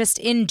 but just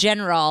in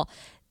general,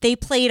 they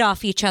played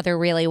off each other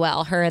really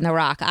well, her and The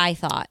Rock, I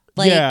thought.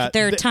 Like Yeah,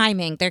 their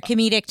timing, their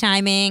comedic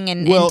timing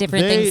and Well,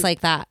 different they- things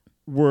like that.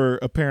 were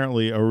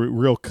apparently a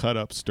real cut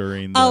ups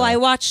during. Oh, I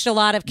watched a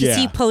lot of, because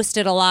he Yeah.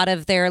 posted a lot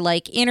of their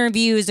like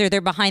interviews or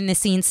their behind the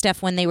scenes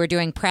stuff when they were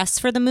doing press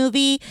for the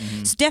movie.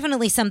 Mm-hmm. It's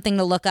definitely something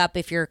to look up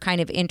if you're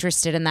kind of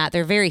interested in that.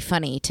 They're very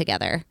funny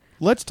together.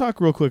 Let's talk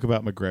real quick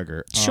about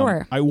McGregor.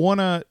 Sure. I want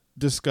to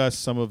discuss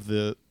some of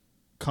the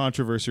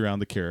controversy around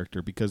the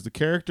character, because the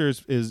character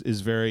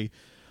is very.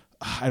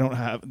 I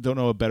don't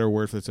know a better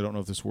word for this. I don't know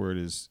if this word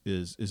is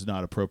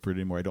not appropriate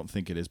anymore. I don't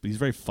think it is, but he's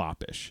very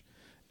foppish,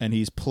 and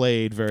he's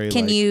played very.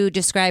 Can like, you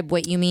describe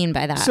what you mean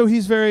by that? So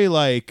he's very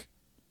like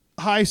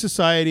high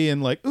society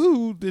and like,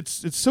 ooh,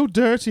 it's so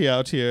dirty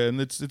out here and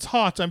it's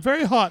hot. I'm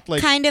very hot.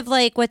 Like kind of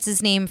like, what's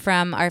his name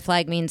from Our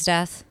Flag Means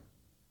Death?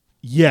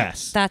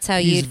 yes, That's how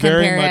he's you'd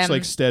very compare much him.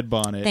 like Stead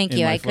Bonnet. Thank in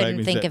you. My I Flag couldn't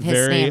Means think Death. of his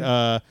very,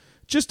 name.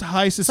 Just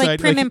high society. Like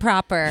prim and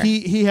proper.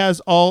 He has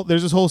all.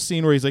 There's this whole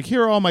scene where he's like,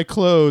 "Here are all my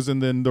clothes,"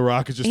 and then The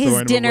Rock is just His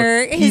throwing dinner-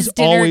 him over. his He's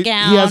dinner always,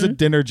 gown. He has a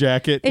dinner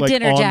jacket, A like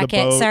dinner on the jacket.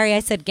 boat. Sorry,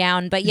 I said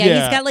gown, but yeah,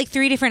 Yeah. he's got like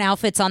 3 different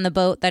outfits on the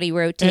boat that he And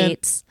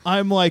rotates.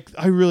 I'm like,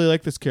 I really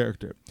like this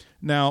character.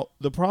 Now,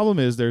 the problem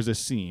is there's a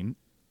scene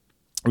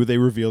where they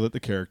reveal that the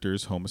character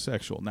is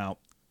homosexual. Now,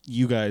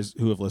 you guys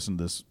who have listened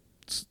to this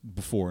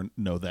before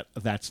know that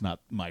that's not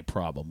my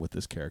problem with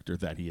this character,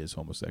 that he is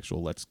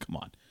homosexual. Let's come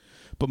on.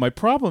 But my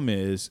problem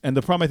is, and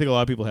the problem I think a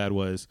lot of people had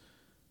was,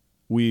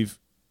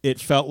 it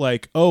felt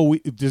like,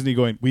 Disney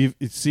going,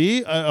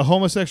 see a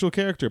homosexual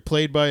character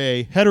played by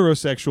a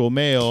heterosexual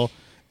male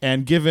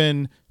and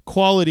given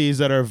qualities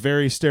that are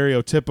very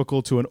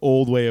stereotypical to an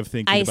old way of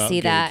thinking I about see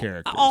gay that.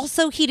 characters.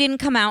 Also, he didn't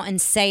come out and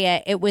say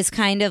it. It was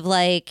kind of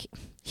like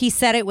he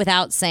said it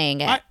without saying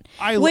it.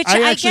 Which I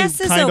I actually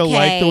guess is kind of okay,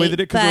 like the way that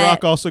because The but-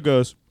 Rock also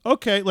goes,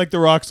 okay, like The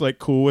Rock's like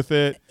cool with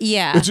it.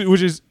 Yeah.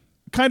 Which is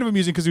kind of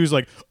amusing because he was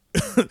like,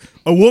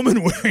 a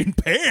woman wearing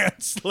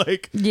pants,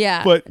 like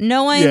Yeah, But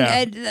no one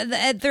yeah.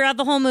 throughout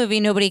the whole movie,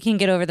 nobody can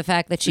get over the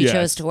fact that she Yes.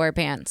 chose to wear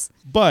pants.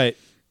 But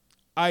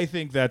I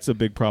think that's a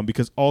big problem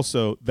because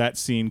also that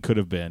scene could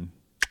have been.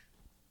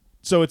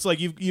 So it's like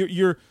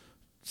you're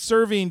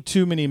serving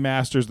too many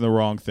masters in the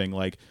wrong thing.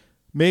 Like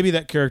maybe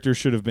that character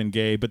should have been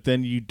gay, but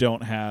then you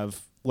don't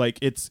have like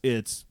it's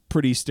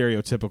pretty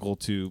stereotypical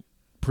to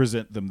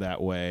present them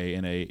that way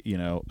in a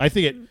I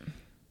think it.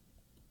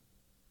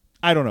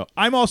 I don't know.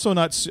 I'm also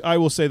not. I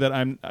will say that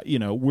I'm.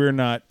 We're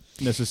not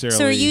necessarily.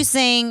 So, are you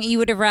saying you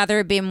would have rather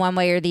it been one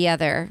way or the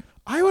other?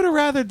 I would have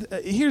rather.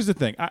 Here's the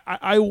thing.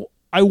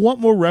 I want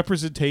more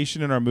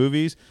representation in our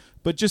movies,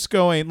 but just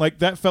going like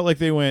that felt like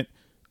they went,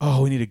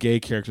 oh, we need a gay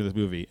character in this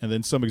movie, and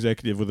then some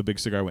executive with a big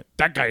cigar went,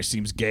 that guy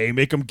seems gay,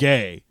 make him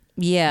gay.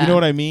 Yeah, You know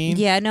what I mean?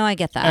 Yeah, no, I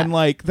get that. And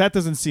like that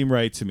doesn't seem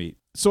right to me.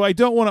 So I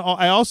don't want to.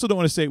 I also don't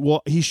want to say,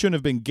 well, he shouldn't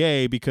have been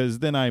gay because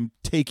then I'm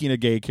taking a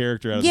gay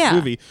character out of Yeah. the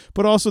movie.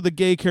 But also the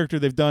gay character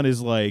they've done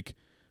is like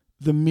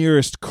the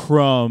merest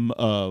crumb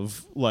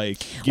of like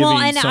giving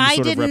and some I sort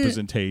of didn't-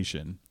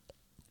 representation.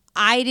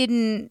 I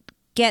didn't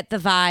get the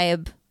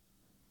vibe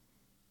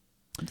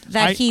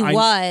that he I-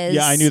 was.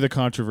 Yeah, I knew the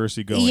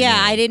controversy going. Yeah,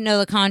 in. I didn't know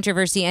the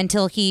controversy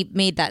until he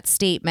made that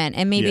statement,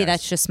 and maybe Yes.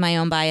 that's just my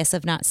own bias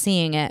of not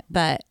seeing it.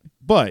 But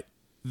But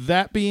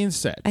that being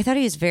said, I thought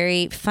he was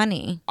very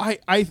funny. I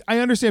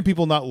understand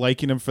people not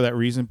liking him for that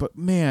reason, but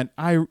man,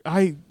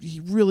 I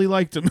really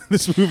liked him in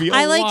this movie.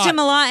 I liked him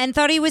a lot and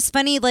thought he was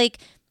funny, like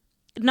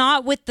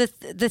not with the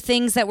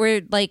things that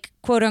were like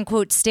quote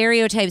unquote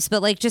stereotypes,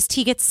 but like just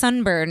he gets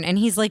sunburn and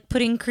he's like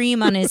putting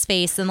cream on his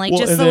face and like Well,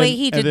 just and the then- way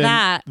he and did then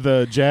that.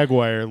 The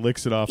jaguar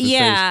licks it off his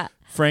Yeah. face.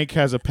 Frank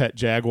has a pet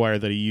jaguar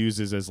that he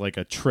uses as like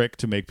a trick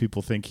to make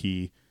people think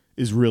he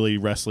is really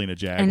wrestling a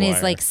jaguar. And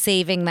he's like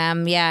saving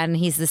them, yeah, and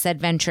he's this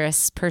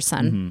adventurous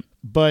person.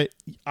 But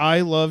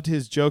I loved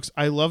his jokes.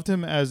 I loved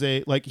him as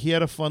he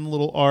had a fun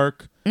little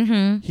arc.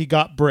 Mm-hmm. He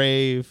got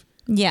brave.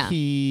 Yeah.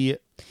 He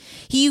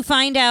You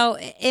find out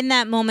in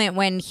that moment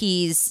when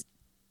he's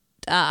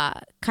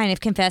kind of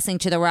confessing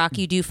to The Rock,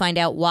 you do find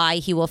out why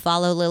he will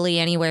follow Lily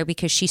anywhere,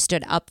 because she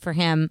stood up for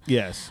him.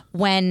 Yes.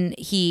 When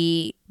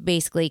he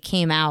basically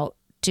came out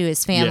to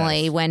his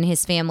family, when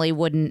his family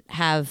wouldn't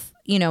have,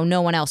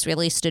 no one else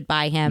really stood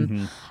by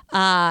him.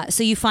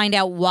 So you find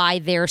out why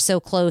they're so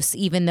close,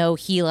 even though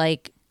he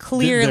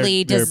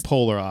clearly they're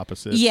polar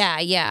opposites.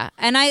 Yeah.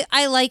 And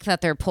I like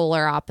that they're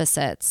polar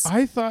opposites.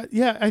 I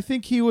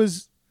think he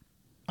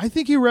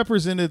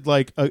represented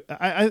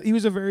he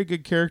was a very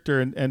good character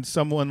and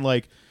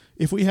someone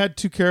if we had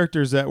two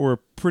characters that were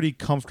pretty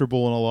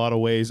comfortable in a lot of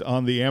ways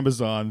on the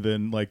Amazon,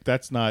 then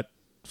that's not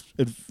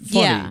funny.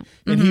 Yeah.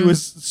 And he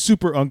was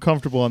super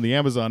uncomfortable on the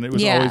Amazon. It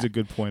was always a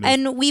good point.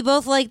 And we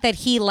both like that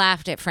he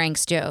laughed at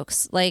Frank's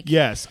jokes.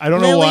 Yes, I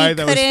don't know why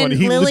that was funny.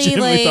 He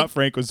legitimately thought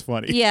Frank was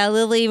funny. Yeah,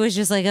 Lily was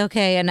just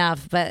okay,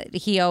 enough. But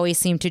he always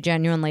seemed to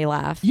genuinely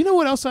laugh. You know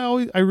what else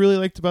I really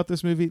liked about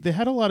this movie? They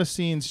had a lot of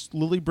scenes.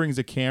 Lily brings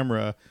a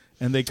camera.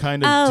 And they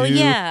kind of do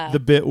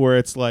the bit where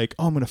it's I'm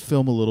going to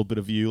film a little bit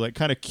of you,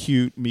 kind of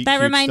cute, That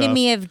reminded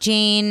me of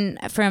Jane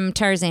from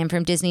Tarzan,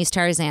 from Disney's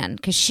Tarzan,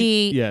 because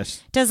she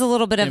does a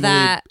little bit of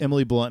that.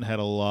 Emily Blunt had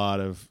a lot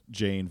of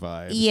Jane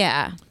vibes.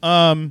 Yeah.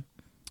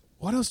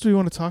 What else do we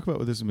want to talk about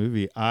with this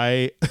movie?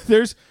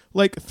 There's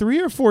 3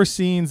 or 4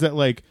 scenes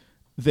that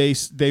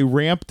they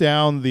ramp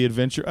down the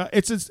adventure.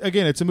 It's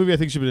a movie I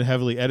think should have been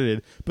heavily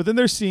edited, but then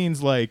there's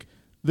scenes like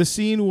the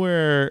scene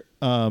where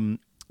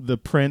the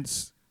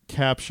prince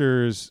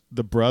captures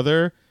the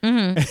brother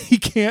and he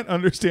can't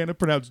understand and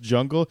pronounce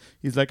jungle.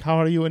 He's like, how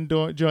are you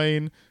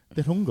enjoying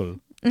the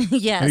jungle?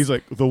 Yes. And he's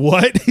like, the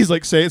what? He's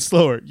like, say it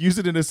slower, use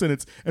it in a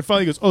sentence. And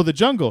finally he goes, oh, the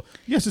jungle.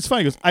 Yes, it's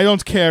fine. He goes, I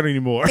don't care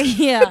anymore.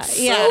 Yeah.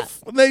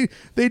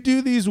 They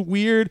do these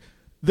weird,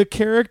 the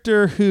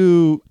character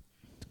who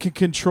can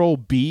control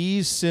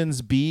bees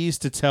sends bees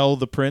to tell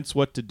the prince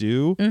what to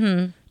do.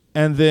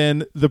 And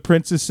then the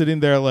prince is sitting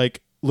there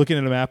looking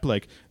at a map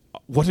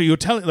what are you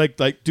telling?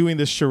 Doing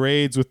this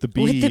charades with the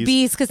bees. With the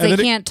bees, because they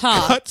can't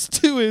talk. Cuts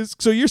to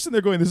so you're sitting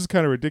there going, this is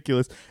kind of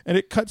ridiculous. And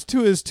it cuts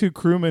to his 2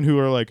 crewmen who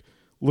are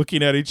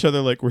looking at each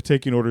other we're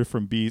taking order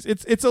from bees.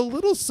 It's a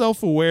little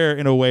self-aware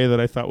in a way that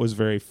I thought was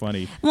very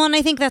funny. Well, and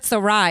I think that's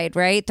the ride,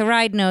 right? The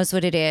ride knows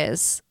what it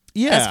is.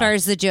 Yeah. As far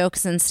as the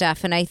jokes and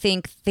stuff. And I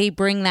think they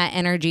bring that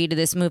energy to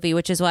this movie,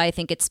 which is why I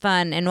think it's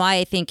fun, and why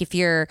I think if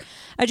you're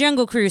a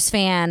Jungle Cruise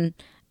fan,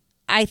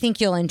 I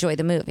think you'll enjoy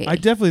the movie. I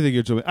definitely think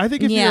you'll enjoy it. I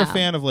think if you're a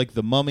fan of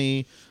The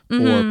Mummy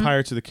or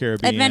Pirates of the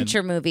Caribbean,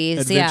 adventure movies,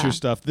 adventure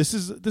stuff, this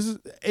is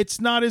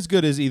it's not as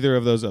good as either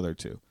of those other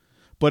two,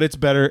 but it's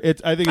better.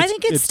 I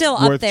think it's still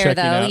worth up there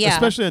checking though, out,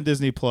 especially on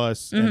Disney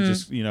Plus, and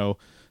just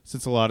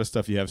since a lot of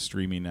stuff you have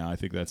streaming now, I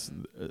think that's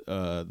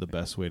the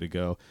best way to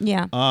go.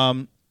 Yeah.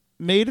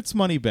 Made its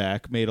money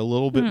back. Made a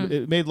little bit.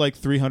 It made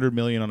 $300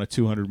 million on a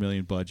 $200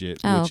 million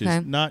budget, which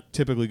is not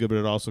typically good, but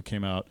it also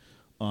came out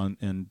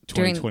in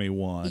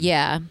 2021.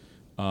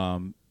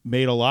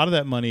 Made a lot of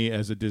that money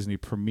as a Disney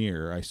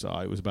premiere. I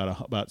saw it was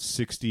about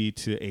 60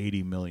 to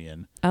 80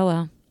 million. Oh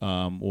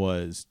wow.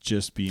 Was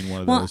just being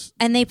one of those.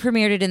 And they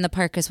premiered it in the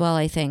park as well,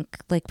 I think,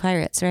 like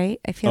Pirates,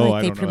 right? I feel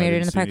like they premiered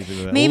it in the park.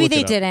 Maybe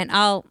they didn't.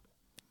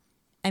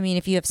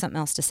 If you have something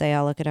else to say,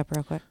 I'll look it up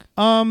real quick.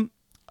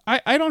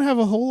 I don't have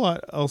a whole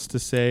lot else to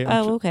say.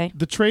 Okay.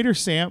 The Trader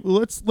Sam.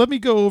 Let me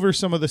go over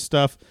some of the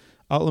stuff.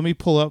 Let me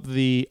pull up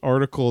the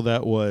article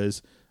that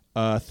was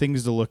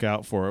things to look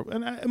out for,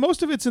 and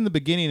most of it's in the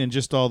beginning and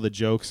just all the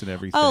jokes and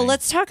everything. Oh,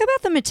 let's talk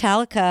about the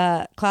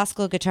Metallica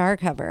classical guitar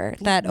cover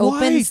that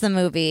opens the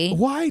movie.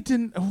 Why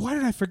did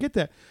I forget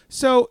that?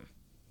 So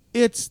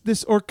it's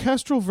this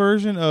orchestral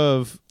version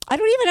of. I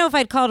don't even know if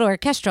I'd call it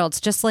orchestral. It's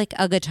just like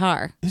a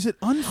guitar. Is it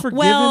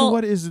Unforgiven?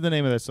 What is the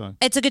name of that song?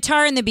 It's a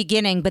guitar in the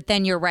beginning, but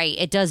then you're right.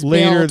 It does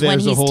build when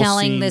he's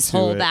telling this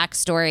whole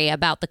backstory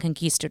about the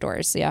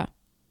conquistadors. Yeah.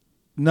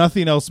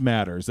 Nothing else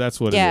matters. That's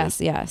what it is.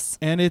 Yes.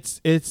 And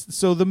it's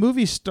so the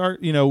movie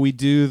start, we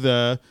do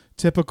the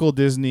typical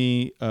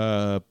Disney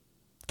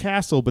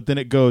castle, but then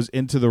it goes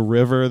into the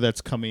river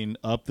that's coming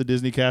up the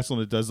Disney castle,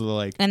 and it does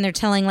and they're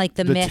telling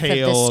the myth of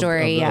the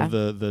story, of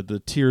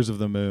the Tears of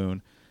the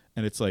Moon,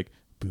 and it's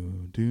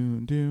boom,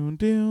 doon, doon,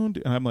 doon,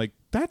 and I'm like,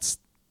 that's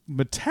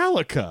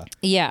Metallica.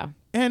 Yeah.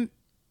 And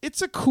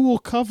it's a cool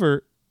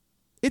cover.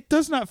 It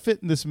does not fit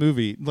in this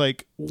movie.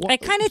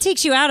 It kind of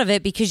takes you out of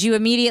it because you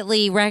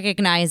immediately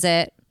recognize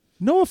it.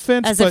 No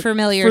offense, as a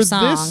familiar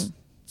song. This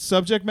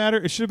subject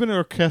matter, it should have been an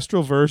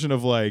orchestral version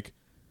of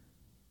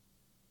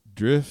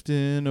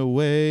drifting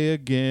away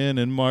again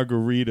in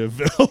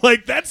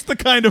Margaritaville. That's the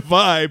kind of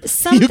vibe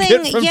you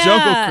get from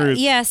Jungle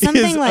Cruise. Yeah,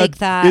 something like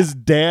that. His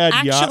dad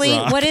Actually,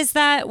 yacht rock. what is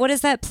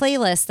that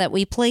playlist that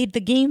we played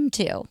the game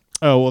to?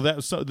 Oh, well,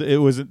 there's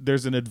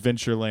an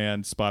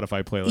Adventureland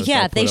Spotify playlist.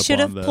 Yeah, they should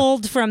have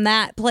pulled from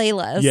that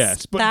playlist.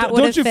 Yes, but that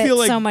would have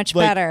fit so much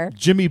better.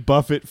 Jimmy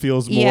Buffett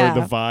feels more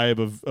the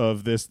vibe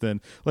of this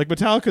than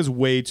Metallica's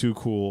way too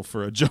cool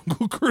for a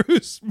Jungle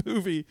Cruise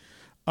movie.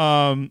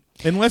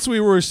 Unless we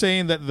were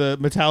saying that the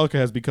Metallica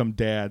has become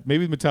dad.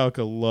 Maybe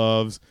Metallica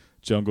loves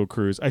Jungle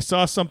Cruise. I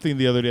saw something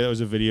the other day that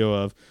was a video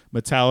of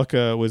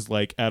Metallica was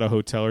like at a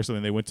hotel or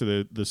something. They went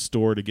to the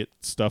store to get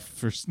stuff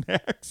for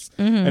snacks.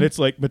 And it's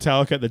like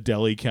Metallica at the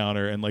deli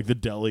counter and like the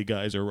deli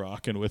guys are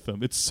rocking with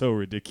them. It's so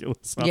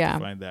ridiculous. I'll have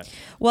to find that.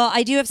 Well,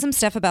 I do have some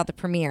stuff about the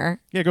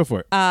premiere. Yeah, go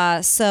for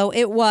it. So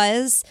it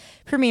was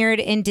premiered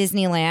in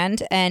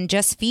Disneyland and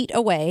just feet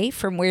away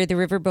from where the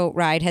riverboat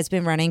ride has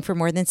been running for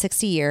more than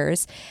 60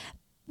 years.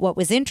 What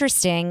was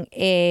interesting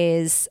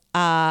is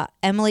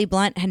Emily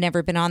Blunt had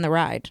never been on the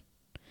ride.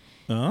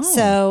 Oh.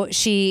 So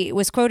she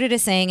was quoted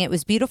as saying it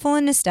was beautiful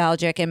and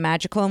nostalgic and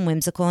magical and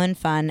whimsical and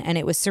fun. And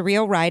it was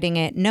surreal riding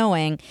it,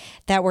 knowing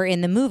that we're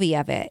in the movie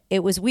of it.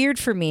 It was weird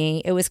for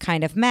me. It was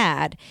kind of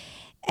mad.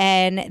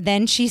 And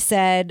then she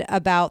said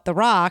about The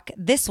Rock,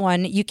 this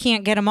one, you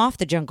can't get him off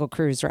the Jungle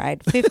Cruise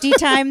ride. 50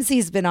 times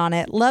he's been on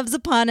it, loves a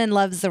pun and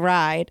loves the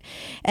ride.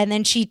 And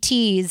then she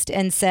teased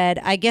and said,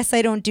 I guess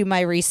I don't do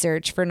my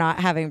research for not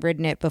having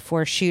ridden it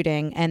before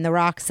shooting. And The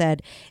Rock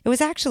said, it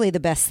was actually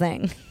the best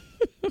thing.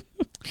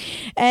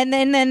 And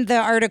then the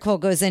article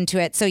goes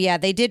into it. So yeah,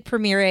 they did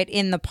premiere it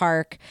in the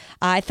park.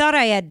 I thought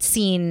I had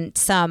seen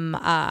some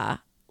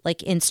like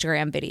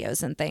Instagram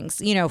videos and things,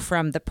 you know,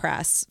 from the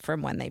press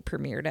from when they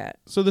premiered it.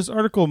 So this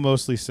article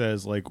mostly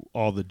says like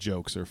all the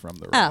jokes are from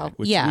the ride,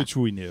 which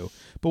we knew.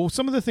 But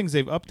some of the things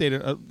they've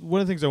updated,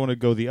 one of the things I want to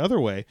go the other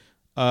way,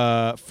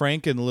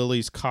 Frank and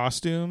Lily's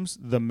costumes,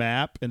 the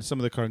map, and some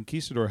of the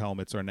Conquistador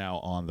helmets are now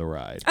on the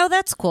ride. Oh,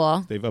 that's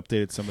cool. They've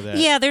updated some of that.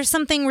 Yeah, there's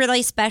something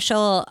really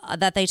special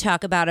that they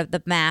talk about of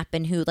the map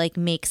and who like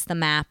makes the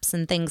maps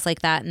and things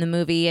like that in the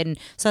movie. And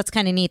so it's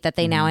kind of neat that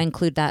they now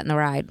include that in the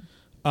ride.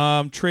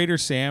 Trader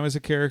Sam is a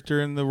character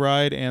in the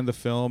ride and the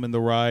film. In the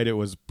ride, it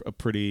was a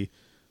pretty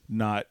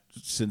not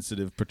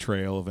sensitive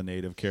portrayal of a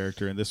native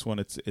character. In this one,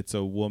 it's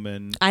a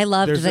woman. I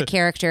loved the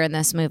character in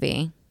this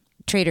movie.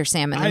 Trader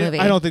Sam in the movie.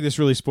 I don't think this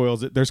really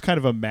spoils it. There's kind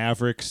of a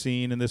Maverick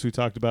scene in this. We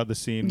talked about the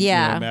scene.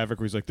 Yeah. You know, Maverick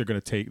was like, they're going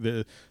to take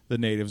the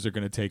natives are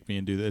going to take me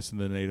and do this,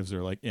 and the natives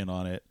are like in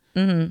on it.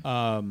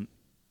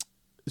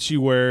 She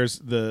wears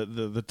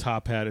the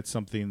top hat. It's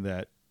something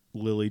that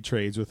Lily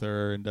trades with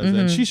her and does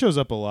that. She shows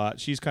up a lot.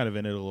 She's kind of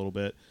in it a little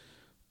bit.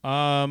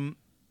 I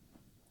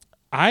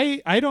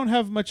don't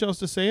have much else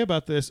to say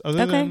about this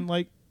other than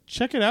like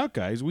check it out,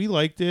 guys. We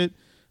liked it.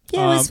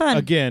 Yeah, it was fun.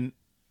 Again,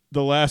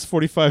 the last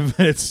 45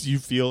 minutes, you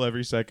feel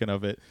every second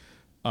of it.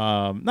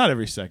 Not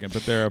every second,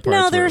 but there are parts.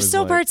 No, there where are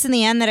still parts in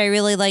the end that I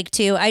really like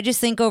too. I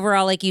just think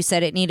overall, like you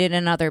said, it needed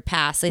another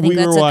pass. I think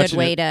that's a good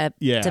way to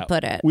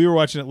put it. We were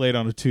watching it late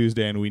on a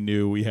Tuesday, and we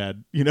knew we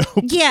had,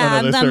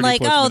 Yeah, I'm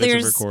like, oh,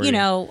 there's,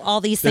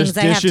 all these things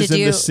I have to do. Dishes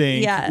in the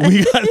sink. Yeah.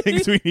 We got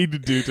things we need to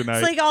do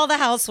tonight. It's like all the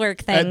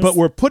housework things. But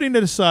we're putting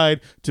it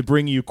aside to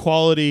bring you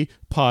quality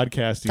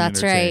podcasting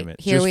That's entertainment.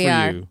 Right. Here just we for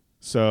are. You.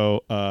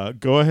 So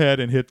go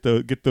ahead and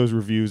get those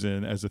reviews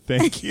in as a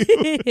thank you.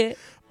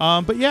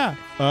 But yeah,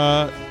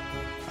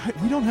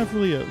 we don't have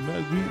really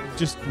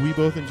we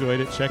both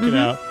enjoyed it. Check it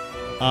out.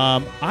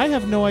 I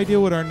have no idea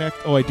what our next.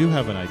 Oh, I do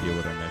have an idea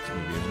what our next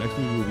movie is. Next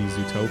movie will be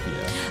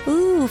Zootopia.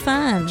 Ooh,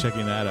 fun!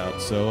 Checking that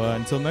out. So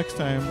until next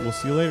time, we'll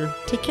see you later.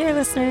 Take care,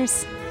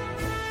 listeners.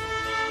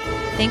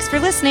 Thanks for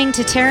listening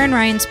to Tara and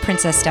Ryan's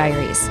Princess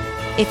Diaries.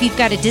 If you've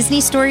got a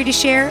Disney story to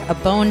share, a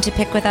bone to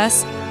pick with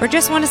us, or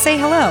just want to say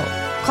hello,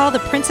 call the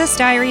Princess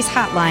Diaries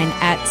hotline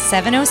at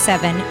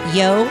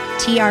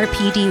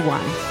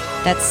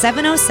 707-YO-TRPD1. That's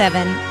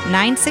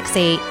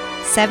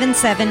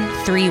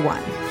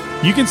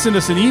 707-968-7731. You can send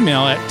us an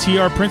email at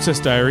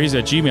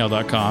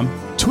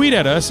trprincessdiaries@gmail.com, tweet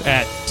at us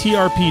at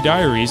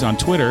trpdiaries on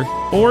Twitter,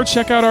 or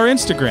check out our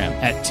Instagram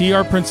at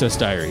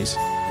trprincessdiaries.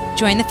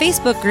 Join the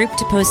Facebook group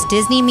to post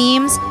Disney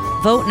memes,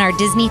 vote in our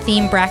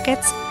Disney-themed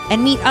brackets,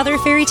 and meet other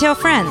fairy tale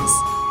friends.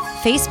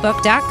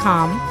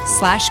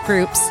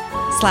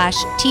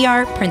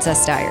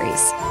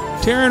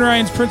 Facebook.com/groups/trprincessdiaries. Tara and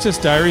Ryan's Princess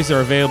Diaries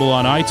are available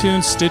on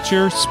iTunes,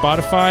 Stitcher,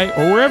 Spotify,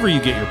 or wherever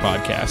you get your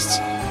podcasts.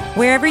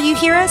 Wherever you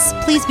hear us,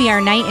 please be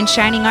our knight in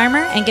shining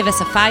armor and give us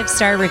a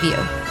 5-star review.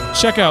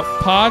 Check out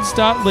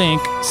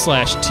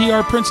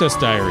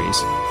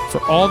pods.link/trprincessdiaries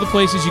for all the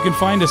places you can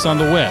find us on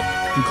the web,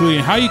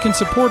 including how you can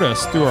support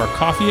us through our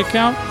Ko-fi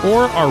account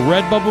or our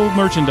Redbubble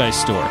merchandise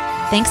store.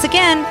 Thanks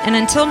again, and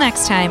until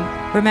next time,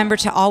 remember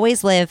to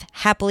always live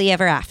happily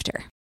ever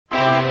after.